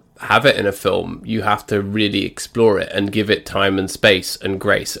going to have it in a film, you have to really explore it and give it time and space and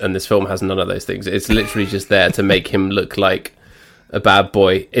grace, and this film has none of those things. It's literally just there to make him look like a bad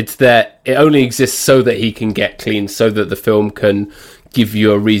boy. It's there, it only exists so that he can get clean, so that the film can give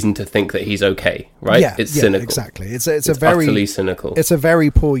you a reason to think that he's okay, right? Yeah, it's cynical. Exactly. It's a very utterly cynical. It's a very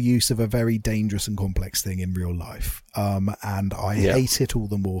poor use of a very dangerous and complex thing in real life. And I hate it all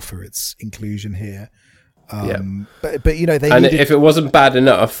the more for its inclusion here. But you know, if it wasn't bad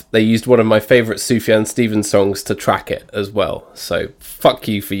enough, they used one of my favourite Sufjan Stevens songs to track it as well. So fuck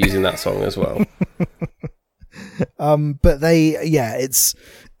you for using that song as well. But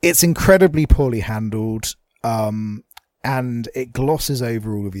it's incredibly poorly handled. And it glosses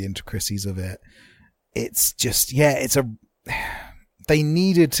over all of the intricacies of it. It's just, they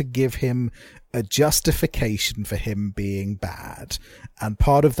needed to give him a justification for him being bad. And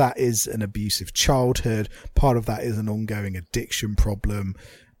part of that is an abusive childhood. Part of that is an ongoing addiction problem.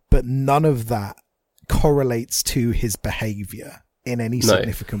 But none of that correlates to his behavior in any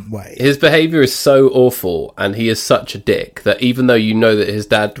significant way. His behavior is so awful, and he is such a dick that even though you know that his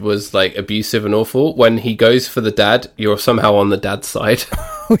dad was like abusive and awful, when he goes for the dad, you're somehow on the dad's side.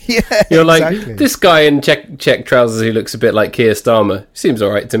 You're exactly. Like, this guy in check trousers who looks a bit like Keir Starmer seems all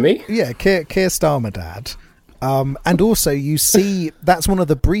right to me. Yeah, Keir Starmer dad. And also you see, that's one of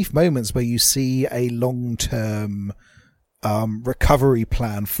the brief moments where you see a long-term recovery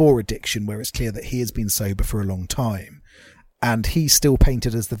plan for addiction, where it's clear that he has been sober for a long time. And he's still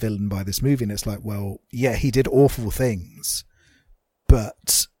painted as the villain by this movie. And it's like, well, yeah, he did awful things.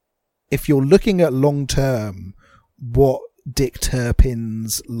 But if you're looking at long term, what Dick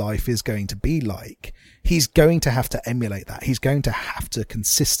Turpin's life is going to be like, he's going to have to emulate that. He's going to have to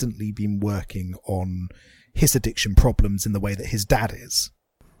consistently be working on his addiction problems in the way that his dad is.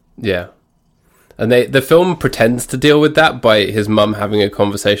 Yeah. And the film pretends to deal with that by his mum having a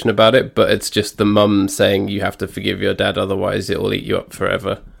conversation about it, but it's just the mum saying you have to forgive your dad, otherwise it will eat you up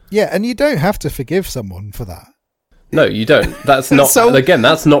forever. Yeah, and you don't have to forgive someone for that. No, you don't. That's not, again,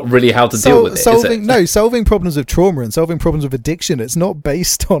 that's not really how to deal with it, is it? No, solving problems of trauma and solving problems of addiction, it's not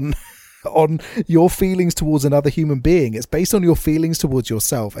based on your feelings towards another human being. It's based on your feelings towards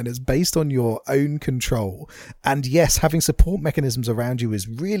yourself, and it's based on your own control. And yes, having support mechanisms around you is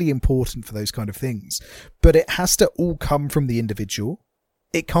really important for those kind of things, but it has to all come from the individual.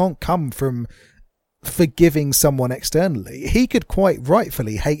 It can't come from forgiving someone externally. He could quite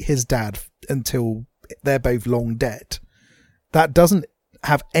rightfully hate his dad until they're both long dead. That doesn't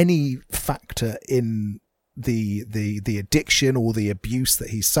have any factor in the addiction or the abuse that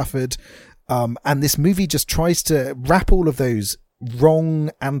he suffered, and this movie just tries to wrap all of those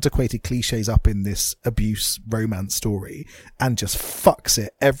wrong, antiquated cliches up in this abuse romance story and just fucks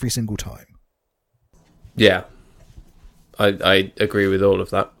it every single time. Yeah, I agree with all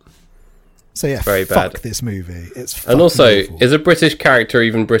of that. So yeah, very fuck bad. This movie. It's and also, awful. Is a British character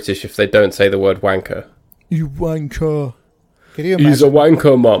even British if they don't say the word wanker? You wanker. Can you imagine? He's a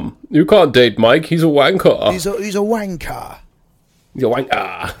wanker, Mum. You can't date Mike. He's a wanker. He's a wanker. He's a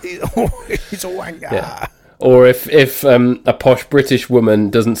wanker. He's a wanker. Yeah. Or if a posh British woman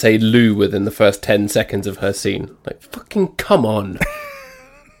doesn't say Lou within the first 10 seconds of her scene. Like, fucking come on.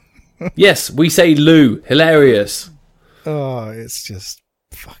 Yes, we say Lou. Hilarious. Oh, it's just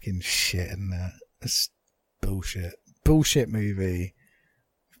fucking shit, isn't it? It's bullshit. Bullshit movie.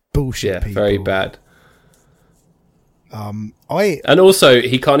 Bullshit people. Very bad. And also,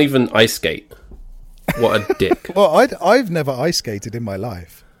 he can't even ice skate. What a dick. Well, I've never ice skated in my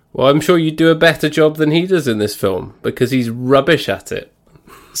life. Well, I'm sure you do a better job than he does in this film, because he's rubbish at it.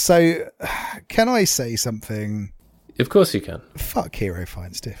 So, can I say something? Of course you can. Fuck Hero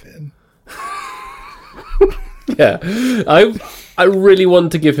Finds Tiffin. Yeah. I really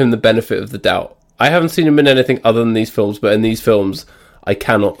want to give him the benefit of the doubt. I haven't seen him in anything other than these films, but in these films, I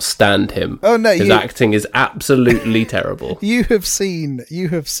cannot stand him. Oh no, his acting is absolutely terrible. You have seen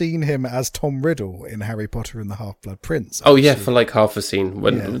him as Tom Riddle in Harry Potter and the Half-Blood Prince. Oh yeah, for like half a scene.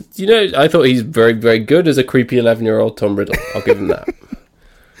 When I thought he's very, very good as a creepy 11-year-old Tom Riddle. I'll give him that.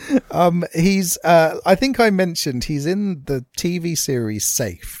 He's I think I mentioned he's in the TV series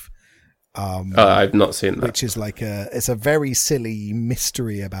Safe. I've not seen that. Which is like it's a very silly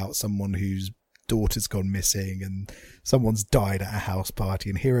mystery about someone whose daughter's gone missing and someone's died at a house party,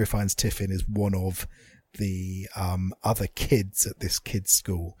 and Hero Finds Tiffin is one of the other kids at this kid's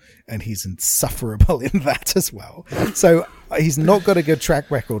school, and he's insufferable in that as well. So he's not got a good track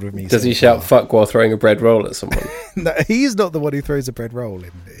record with me. Does he shout "fuck" while throwing a bread roll at someone? No, he's not the one who throws a bread roll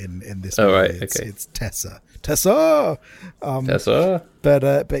in this movie. Oh, right, It's, okay. it's Tessa. Tessa.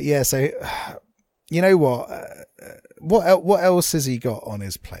 But yeah, so you know what else has he got on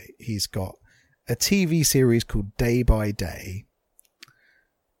his plate? He's got a TV series called Day by Day,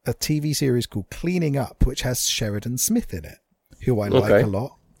 a TV series called Cleaning Up, which has Sheridan Smith in it, who I like a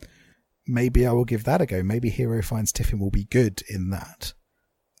lot. Maybe I will give that a go. Maybe Hero Finds Tiffin will be good in that.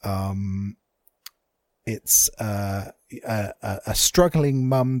 It's a struggling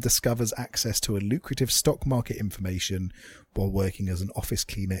mum discovers access to a lucrative stock market information while working as an office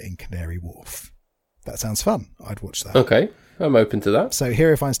cleaner in Canary Wharf. That sounds fun. I'd watch that. Okay, I'm open to that. So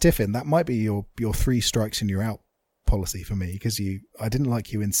Hero Finds Tiffin, that might be your 3 strikes and you're out policy for me, because I didn't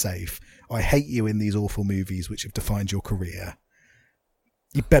like you in Safe. I hate you in these awful movies which have defined your career.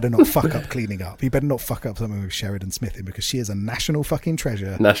 You better not fuck up Cleaning Up. You better not fuck up something with Sheridan Smith in, because she is a national fucking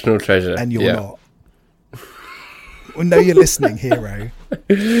treasure. National treasure. And you're not. Well, no, you're listening, Hero.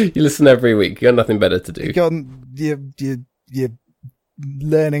 You listen every week. You got nothing better to do. You're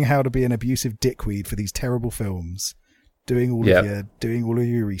learning how to be an abusive dickweed for these terrible films, doing all of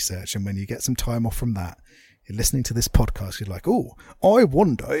your research, and when you get some time off from that, you're listening to this podcast, you're like, oh, I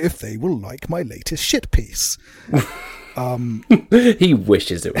wonder if they will like my latest shit piece. He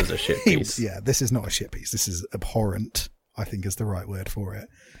wishes it was a shit piece. Yeah, this is not a shit piece. This is abhorrent, I think is the right word for it.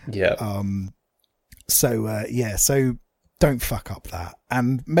 Yeah. So don't fuck up that.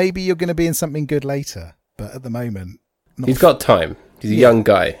 And maybe you're going to be in something good later, but at the moment... He's got time. He's a young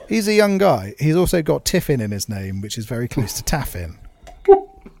guy. He's a young guy. He's also got Tiffin in his name, which is very close to Taffin.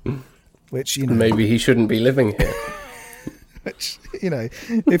 Which, you know... Maybe he shouldn't be living here. Which, you know,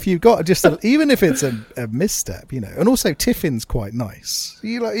 if you've got just even if it's a misstep, you know. And also Tiffin's quite nice.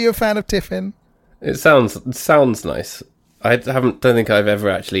 You a fan of Tiffin? It sounds nice. Don't think I've ever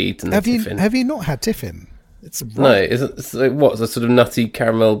actually eaten Tiffin. Have you not had Tiffin? It's No, it's like, what's a sort of nutty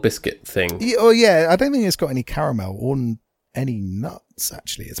caramel biscuit thing? Yeah, I don't think it's got any caramel or any nuts,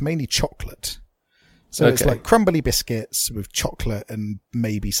 actually. It's mainly chocolate. So It's like crumbly biscuits with chocolate and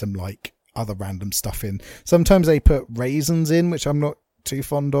maybe some like other random stuff in. Sometimes they put raisins in, which I'm not too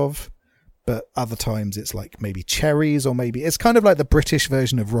fond of, but other times it's like maybe cherries, or maybe it's kind of like the British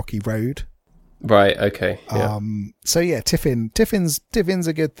version of Rocky Road. Right, okay. Yeah. So yeah, Tiffin's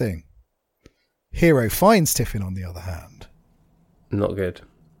a good thing. Hero Finds Tiffin, on the other hand. Not good.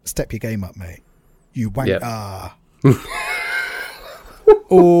 Step your game up, mate. You wank. Yep.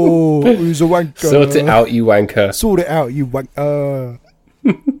 Oh, who's a wanker? Sort it out, you wanker. Sort it out, you wank. Yeah,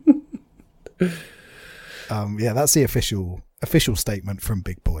 that's the official statement from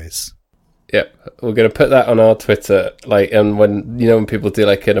Big Boys. Yep, we're going to put that on our Twitter, and when people do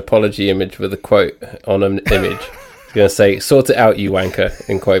like an apology image with a quote on an image, we're going to say, "Sort it out, you wanker,"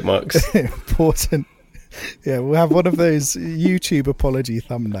 in quote marks. Important. Yeah, we'll have one of those YouTube apology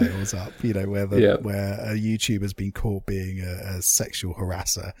thumbnails up, where a YouTuber's been caught being a sexual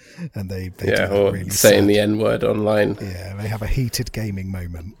harasser, and they do that or really saying sad. The N-word online. Yeah, they have a heated gaming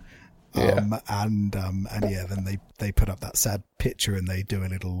moment. Then they put up that sad picture, and they do a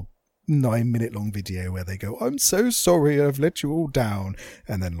little 9-minute long video where they go, "I'm so sorry, I've let you all down,"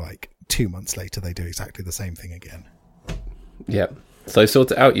 and then like 2 months later they do exactly the same thing again. Yep. So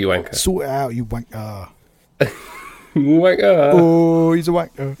sort it out, you wanker. Sort it out, you wanker. Wanker. Oh, he's a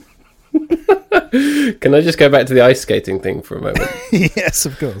wanker. Can I just go back to the ice skating thing for a moment? Yes,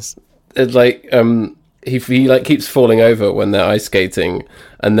 of course. It's like he like keeps falling over when they're ice skating,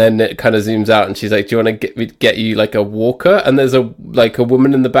 and then it kind of zooms out, and she's like, "Do you want to get you like a walker?" And there's a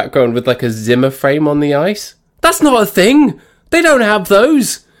woman in the background with like a Zimmer frame on the ice. That's not a thing. They don't have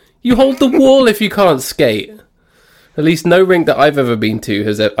those. You hold the wall if you can't skate. At least no rink that I've ever been to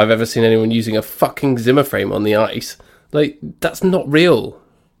I've ever seen anyone using a fucking Zimmer frame on the ice. Like, that's not real.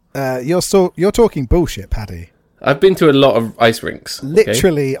 You're talking bullshit, Paddy. I've been to a lot of ice rinks.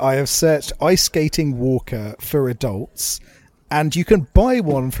 Literally, I have searched ice skating walker for adults, and you can buy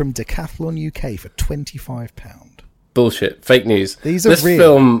one from Decathlon UK for £25. Bullshit. Fake news. These are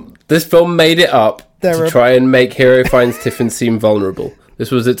real. This film made it up to try and make Hero Finds Tiffin seem vulnerable. This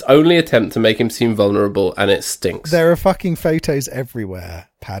was its only attempt to make him seem vulnerable, and it stinks. There are fucking photos everywhere,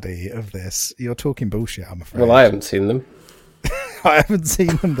 Paddy, of this. You're talking bullshit, I'm afraid. Well, I haven't seen them. I haven't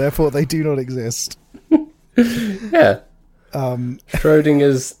seen them, therefore they do not exist. Yeah.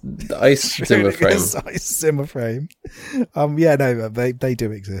 Schrodinger's ice Zimmer frame. Ice Zimmer frame. They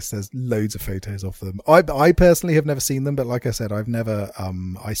do exist. There's loads of photos of them. I personally have never seen them, but like I said, I've never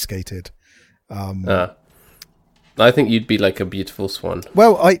ice skated. I think you'd be like a beautiful swan.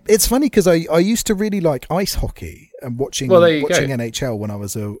 Well, it's funny because I used to really like ice hockey and watching NHL when I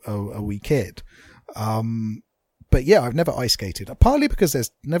was a wee kid. But yeah, I've never ice skated, partly because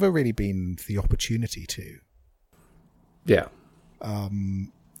there's never really been the opportunity to. Yeah.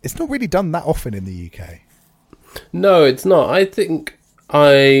 It's not really done that often in the UK. No, it's not. I think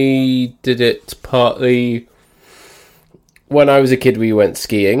I did it partly when I was a kid. We went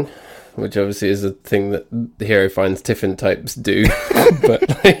skiing, which obviously is a thing that the Hero Finds Tiffin types do.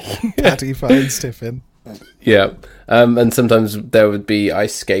 But like, Paddy finds Tiffin. Yeah. And sometimes there would be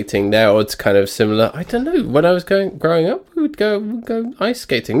ice skating there, or it's kind of similar. I don't know. When I was growing up, we'd go ice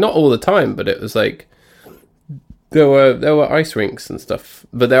skating. Not all the time, but it was like there were ice rinks and stuff.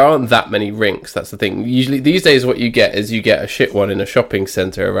 But there aren't that many rinks. That's the thing. Usually these days, what you get is you get a shit one in a shopping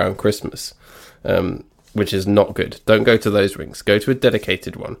centre around Christmas, which is not good. Don't go to those rinks. Go to a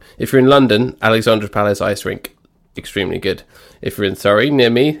dedicated one. If you're in London, Alexandra Palace Ice Rink, extremely good. If you're in Surrey, near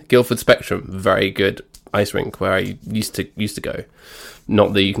me, Guildford Spectrum, very good ice rink where I used to go.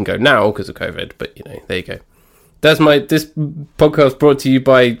 Not that you can go now because of COVID, but there you go. This podcast brought to you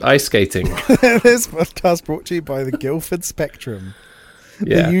by ice skating. This podcast brought to you by the Guildford Spectrum,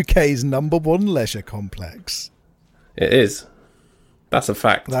 the UK's #1 leisure complex. It is. That's a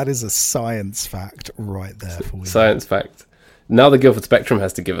fact. That is a science fact right there for you. Science fact. Now the Guildford Spectrum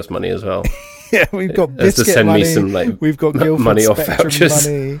has to give us money as well. Yeah, we've got has biscuit to send money. Me some we've got Guildford money off Spectrum vouchers.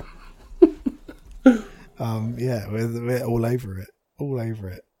 Money. Yeah, we're all over it. All over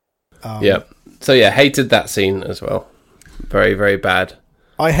it. Yeah. So yeah, hated that scene as well. Very, very bad.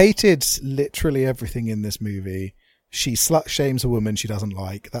 I hated literally everything in this movie. She slut shames a woman she doesn't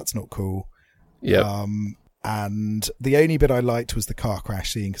like. That's not cool. Yeah. And the only bit I liked was the car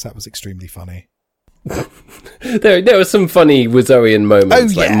crash scene because that was extremely funny. There were some funny Wazorian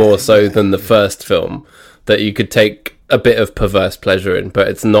moments, more so than the first film, that you could take a bit of perverse pleasure in, but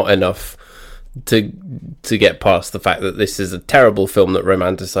it's not enough to get past the fact that this is a terrible film that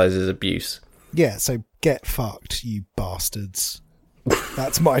romanticizes abuse. Yeah, so get fucked, you bastards.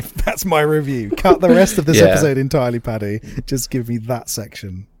 That's my review. Cut the rest of this episode entirely, Paddy. Just give me that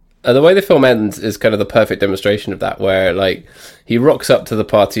section. The way the film ends is kind of the perfect demonstration of that, where like he rocks up to the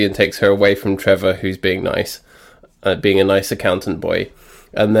party and takes her away from Trevor, who's being nice, being a nice accountant boy.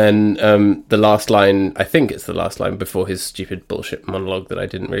 And then the last line, I think it's the last line before his stupid bullshit monologue that I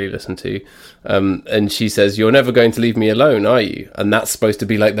didn't really listen to. And she says, "You're never going to leave me alone, are you?" And that's supposed to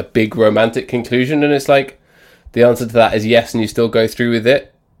be like the big romantic conclusion. And it's like, the answer to that is yes, and you still go through with it.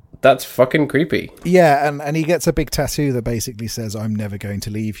 That's fucking creepy. Yeah, and he gets a big tattoo that basically says, "I'm never going to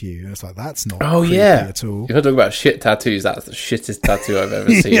leave you." And it's like, that's not creepy at all. You're talking about shit tattoos. That's the shittest tattoo I've ever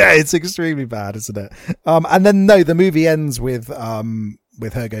seen. Yeah, it's extremely bad, isn't it? And then, the movie ends with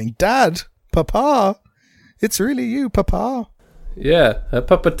her going, "Dad, Papa, it's really you, Papa." Yeah, her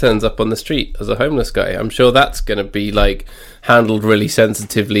papa turns up on the street as a homeless guy. I'm sure that's going to be like handled really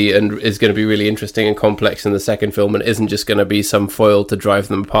sensitively and is going to be really interesting and complex in the second film, and isn't just going to be some foil to drive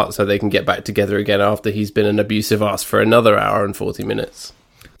them apart so they can get back together again after he's been an abusive ass for another hour and 40 minutes.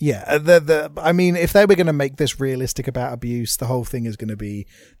 Yeah, I mean, if they were going to make this realistic about abuse, the whole thing is going to be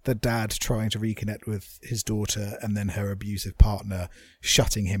the dad trying to reconnect with his daughter and then her abusive partner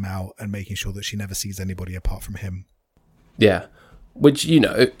shutting him out and making sure that she never sees anybody apart from him. Yeah. Which,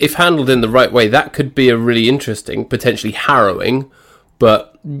 if handled in the right way, that could be a really interesting, potentially harrowing,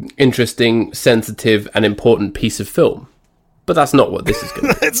 but interesting, sensitive, and important piece of film. But that's not what this is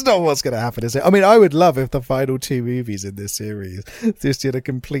going to be. It's not what's going to happen, is it? I mean, I would love if the final 2 movies in this series just did a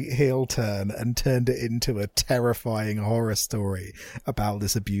complete heel turn and turned it into a terrifying horror story about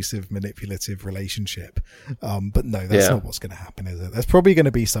this abusive, manipulative relationship. But no, that's not what's going to happen, is it? There's probably going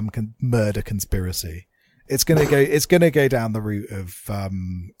to be some murder conspiracy. It's gonna go down the route of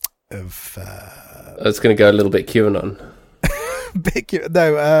it's gonna go a little bit QAnon.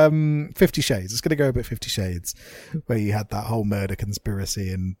 50 Shades. It's gonna go a bit 50 Shades, where you had that whole murder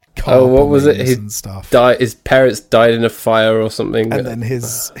conspiracy and what was it? And stuff. His parents died in a fire or something, and then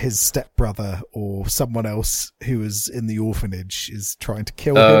his stepbrother or someone else who was in the orphanage is trying to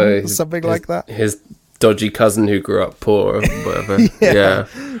kill him, or something like that. His dodgy cousin who grew up poor or whatever. Yeah.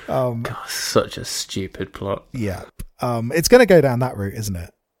 God, such a stupid plot. Yeah. It's going to go down that route, isn't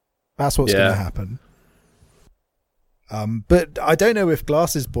it? That's what's going to happen. But I don't know if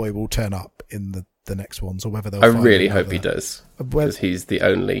Glasses Boy will turn up in the next ones, or whether they'll I really hope he does, because he's the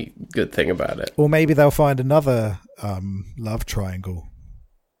only good thing about it. Or maybe they'll find another love triangle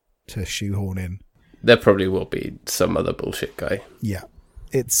to shoehorn in. There probably will be some other bullshit guy. Yeah.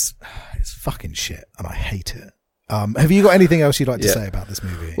 It's fucking shit, and I hate it. Have you got anything else you'd like to say about this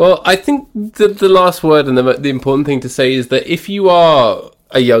movie? Well, I think the last word and the important thing to say is that if you are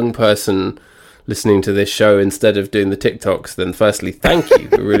a young person listening to this show instead of doing the TikToks, then firstly, thank you.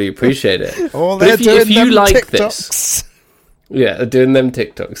 We really appreciate it. But if you like TikToks. This, doing them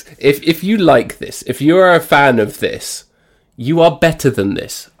TikToks. If you like this, if you are a fan of this, you are better than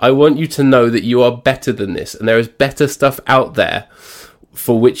this. I want you to know that you are better than this, and there is better stuff out there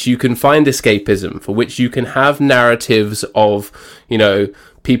for which you can find escapism, for which you can have narratives of,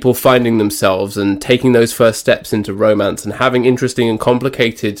 people finding themselves and taking those first steps into romance and having interesting and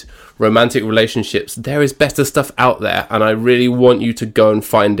complicated romantic relationships. There is better stuff out there, and I really want you to go and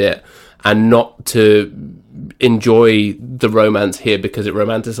find it and not to enjoy the romance here because it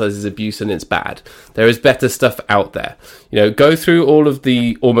romanticizes abuse and it's bad. There is better stuff out there. Go through all of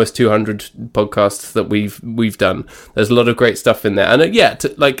the almost 200 podcasts that we've done. There's a lot of great stuff in there, and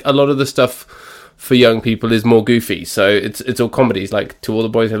a lot of the stuff for young people is more goofy, so it's all comedies, like To All the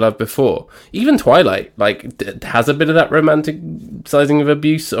Boys I Loved Before. Even Twilight has a bit of that romanticizing of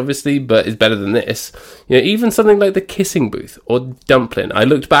abuse, obviously, but is better than this. Even something like The Kissing Booth or Dumpling. I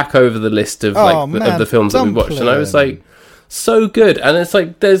looked back over the list of of the films that we watched, and I was like, so good. And it's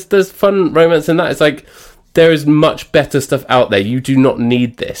like there's fun romance in that. It's like there is much better stuff out there. You do not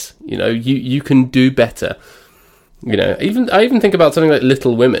need this. You can do better. I even think about something like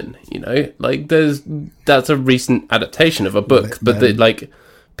Little Women. That's a recent adaptation of a book,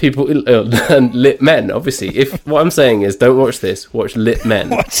 people and Lit Men. Obviously, if what I'm saying is don't watch this, watch Lit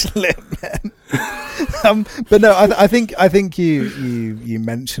Men. Watch Lit Men. But no, I think you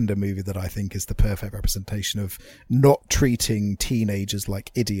mentioned a movie that I think is the perfect representation of not treating teenagers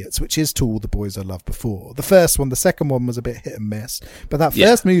like idiots, which is To All the Boys I Loved Before. The first one, the second one was a bit hit and miss, but that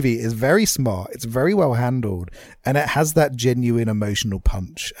first movie is very smart. It's very well handled, and it has that genuine emotional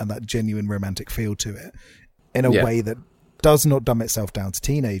punch and that genuine romantic feel to it in a way that does not dumb itself down to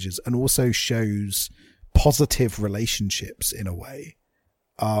teenagers, and also shows positive relationships in a way.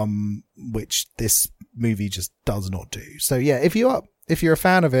 Which this movie just does not do. So if you're a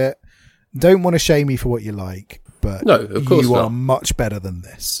fan of it, don't want to shame me for what you like, but no, of course you not. are much better than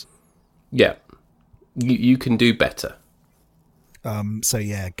this. Yeah, you can do better. Go and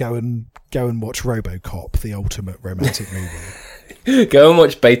watch RoboCop, the ultimate romantic movie. Go and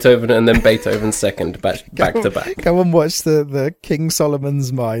watch Beethoven and then Beethoven second, back to back. Go and watch the King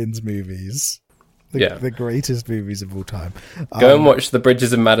Solomon's Mines movies. The greatest movies of all time. Go and watch The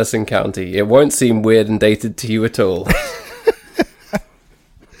Bridges of Madison County. It won't seem weird and dated to you at all.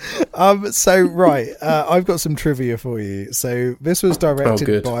 I've got some trivia for you. So this was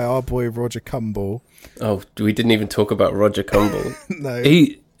directed by our boy Roger Kumble. Oh, we didn't even talk about Roger Kumble. No.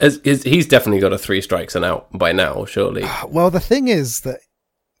 He's definitely got a 3 strikes and out by now, surely. Well, the thing is that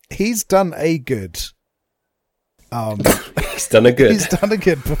he's done a good. He's done a good. He's done a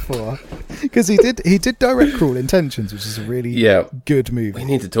good before, because he did direct Cruel Intentions, which is a really good movie. We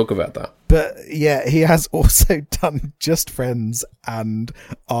need to talk about that. But he has also done Just Friends and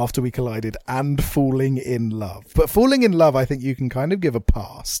After We Collided and Falling in Love. But Falling in Love, I think you can kind of give a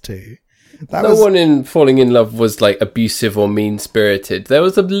pass to. No one in Falling in Love was abusive or mean-spirited. There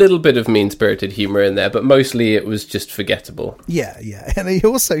was a little bit of mean-spirited humour in there, but mostly it was just forgettable. Yeah. And he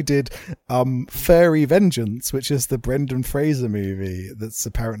also did Furry Vengeance, which is the Brendan Fraser movie that's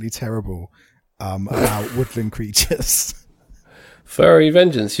apparently terrible, about woodland creatures. Furry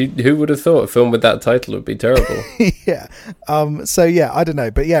Vengeance. Who would have thought a film with that title would be terrible? Yeah. I don't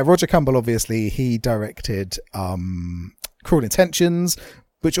know. But Roger Kumble, obviously, he directed Cruel Intentions,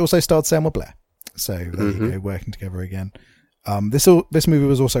 which also starred Selma Blair. So there you go, working together again. This movie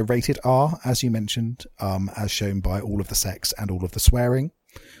was also rated R, as you mentioned, as shown by all of the sex and all of the swearing,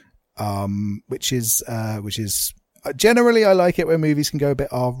 which is generally I like it when movies can go a bit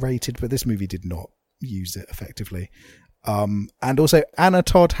R rated, but this movie did not use it effectively. And also Anna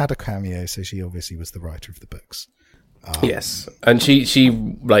Todd had a cameo, so she obviously was the writer of the books. Yes, and she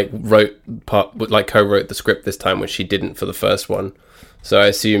co-wrote the script this time, which she didn't for the first one. So I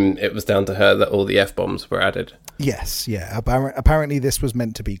assume it was down to her that all the F-bombs were added. Yes, yeah. Apparently this was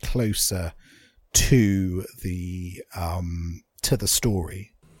meant to be closer to the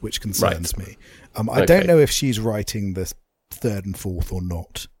story, which concerns me. I don't know if she's writing the third and fourth or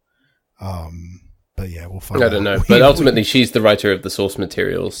not. But we'll find out. I don't know. But ultimately she's the writer of the source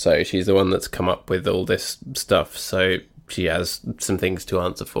material, so she's the one that's come up with all this stuff. So she has some things to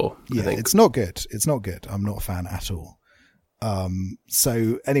answer for. Yeah, it's not good. It's not good. I'm not a fan at all.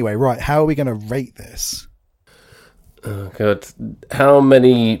 So anyway, right, how are we going to rate this? Oh god, how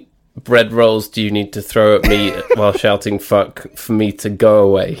many bread rolls do you need to throw at me while shouting fuck for me to go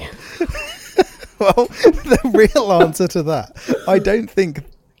away? Well, the real answer to that, I don't think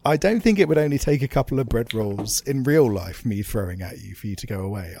it would only take a couple of bread rolls in real life, me throwing at you, for you to go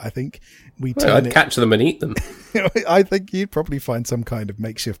away. I think I'd catch them and eat them. I think you'd probably find some kind of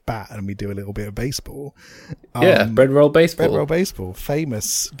makeshift bat and we do a little bit of baseball. Bread roll baseball. Bread roll baseball,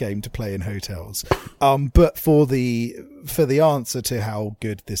 famous game to play in hotels. But for the answer to how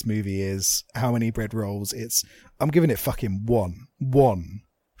good this movie is, how many bread rolls, I'm giving it fucking one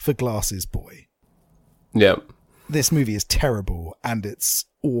for Glasses Boy. Yeah. This movie is terrible and it's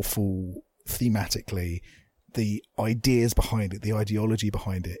awful thematically. The ideas behind it, the ideology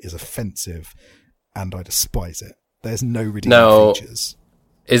behind it is offensive and I despise it. There's no redeeming features.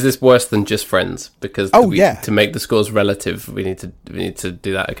 Is this worse than Just Friends? Because to make the scores relative, we need to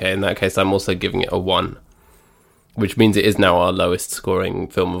do that. Okay, in that case, I'm also giving it a 1, which means it is now our lowest scoring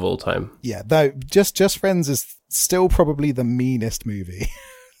film of all time. Yeah, though Just Friends is still probably the meanest movie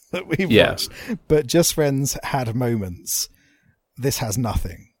that we've watched. But Just Friends had moments. This has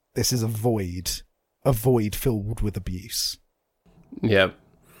nothing. This is a void filled with abuse. Yeah.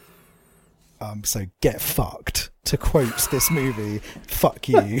 So get fucked. To quote this movie, fuck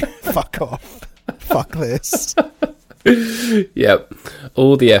you, fuck off, fuck this. Yep.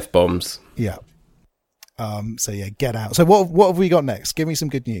 All the F-bombs. Yeah. So yeah, get out. So what have we got next? Give me some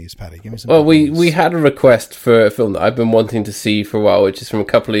good news, Paddy. Give me some. Well, we had a request for a film that I've been wanting to see for a while, which is from a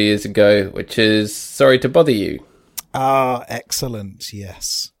couple of years ago, which is Sorry to Bother You. Excellent.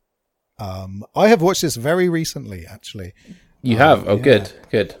 Yes. I have watched this very recently, actually. You have? Oh, yeah.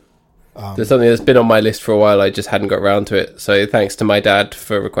 Good. There's something that's been on my list for a while. I just hadn't got around to it. So thanks to my dad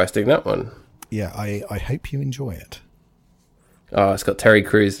for requesting that one. Yeah, I hope you enjoy it. Oh, it's got Terry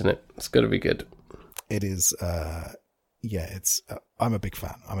Crews in it. It's got to be good. It is. It's. I'm a big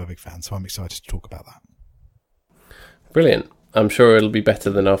fan. So I'm excited to talk about that. Brilliant. I'm sure it'll be better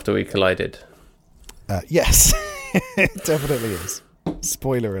than After We Collided. Yes, it definitely is.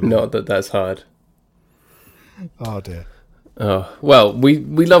 Spoiler alert. Not that that's hard. Oh dear. Oh, well, we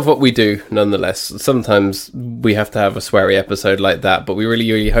love what we do, nonetheless. Sometimes we have to have a sweary episode like that, but we really,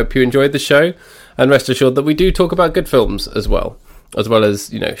 really hope you enjoyed the show. And rest assured that we do talk about good films as well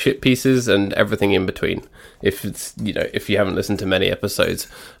as, shit pieces and everything in between. If you haven't listened to many episodes.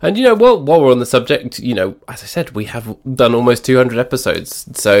 And, while we're on the subject, as I said, we have done almost 200 episodes.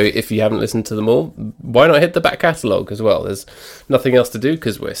 So if you haven't listened to them all, why not hit the back catalogue as well? There's nothing else to do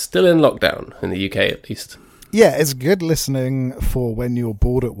because we're still in lockdown, in the UK at least. Yeah, it's good listening for when you're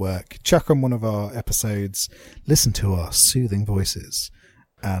bored at work. Chuck on one of our episodes, listen to our soothing voices,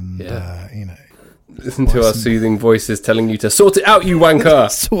 and, listen to our soothing voices telling you to sort it out, you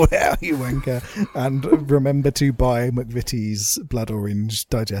wanker! Sort it out, you wanker. And remember to buy McVitie's Blood Orange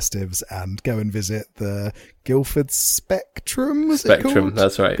digestives and go and visit the Guildford Spectrum. Spectrum,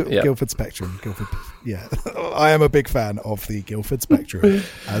 that's right. Guildford Spectrum. Yeah. I am a big fan of the Guildford Spectrum,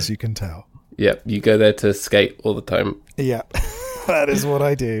 as you can tell. Yep, you go there to skate all the time. Yeah, that is what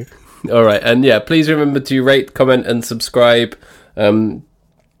I do. All right, and please remember to rate, comment, and subscribe.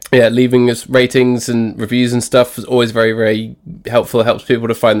 Leaving us ratings and reviews and stuff is always very, very helpful. It helps people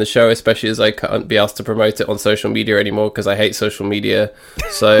to find the show, especially as I can't be asked to promote it on social media anymore because I hate social media.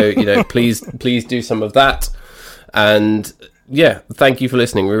 So, please do some of that. And thank you for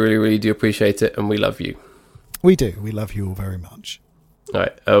listening. We really, really do appreciate it, and we love you. We do. We love you all very much. All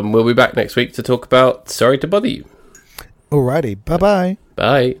right, we'll be back next week to talk about Sorry to Bother You. Alrighty, bye-bye.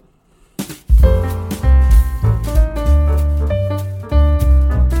 Bye.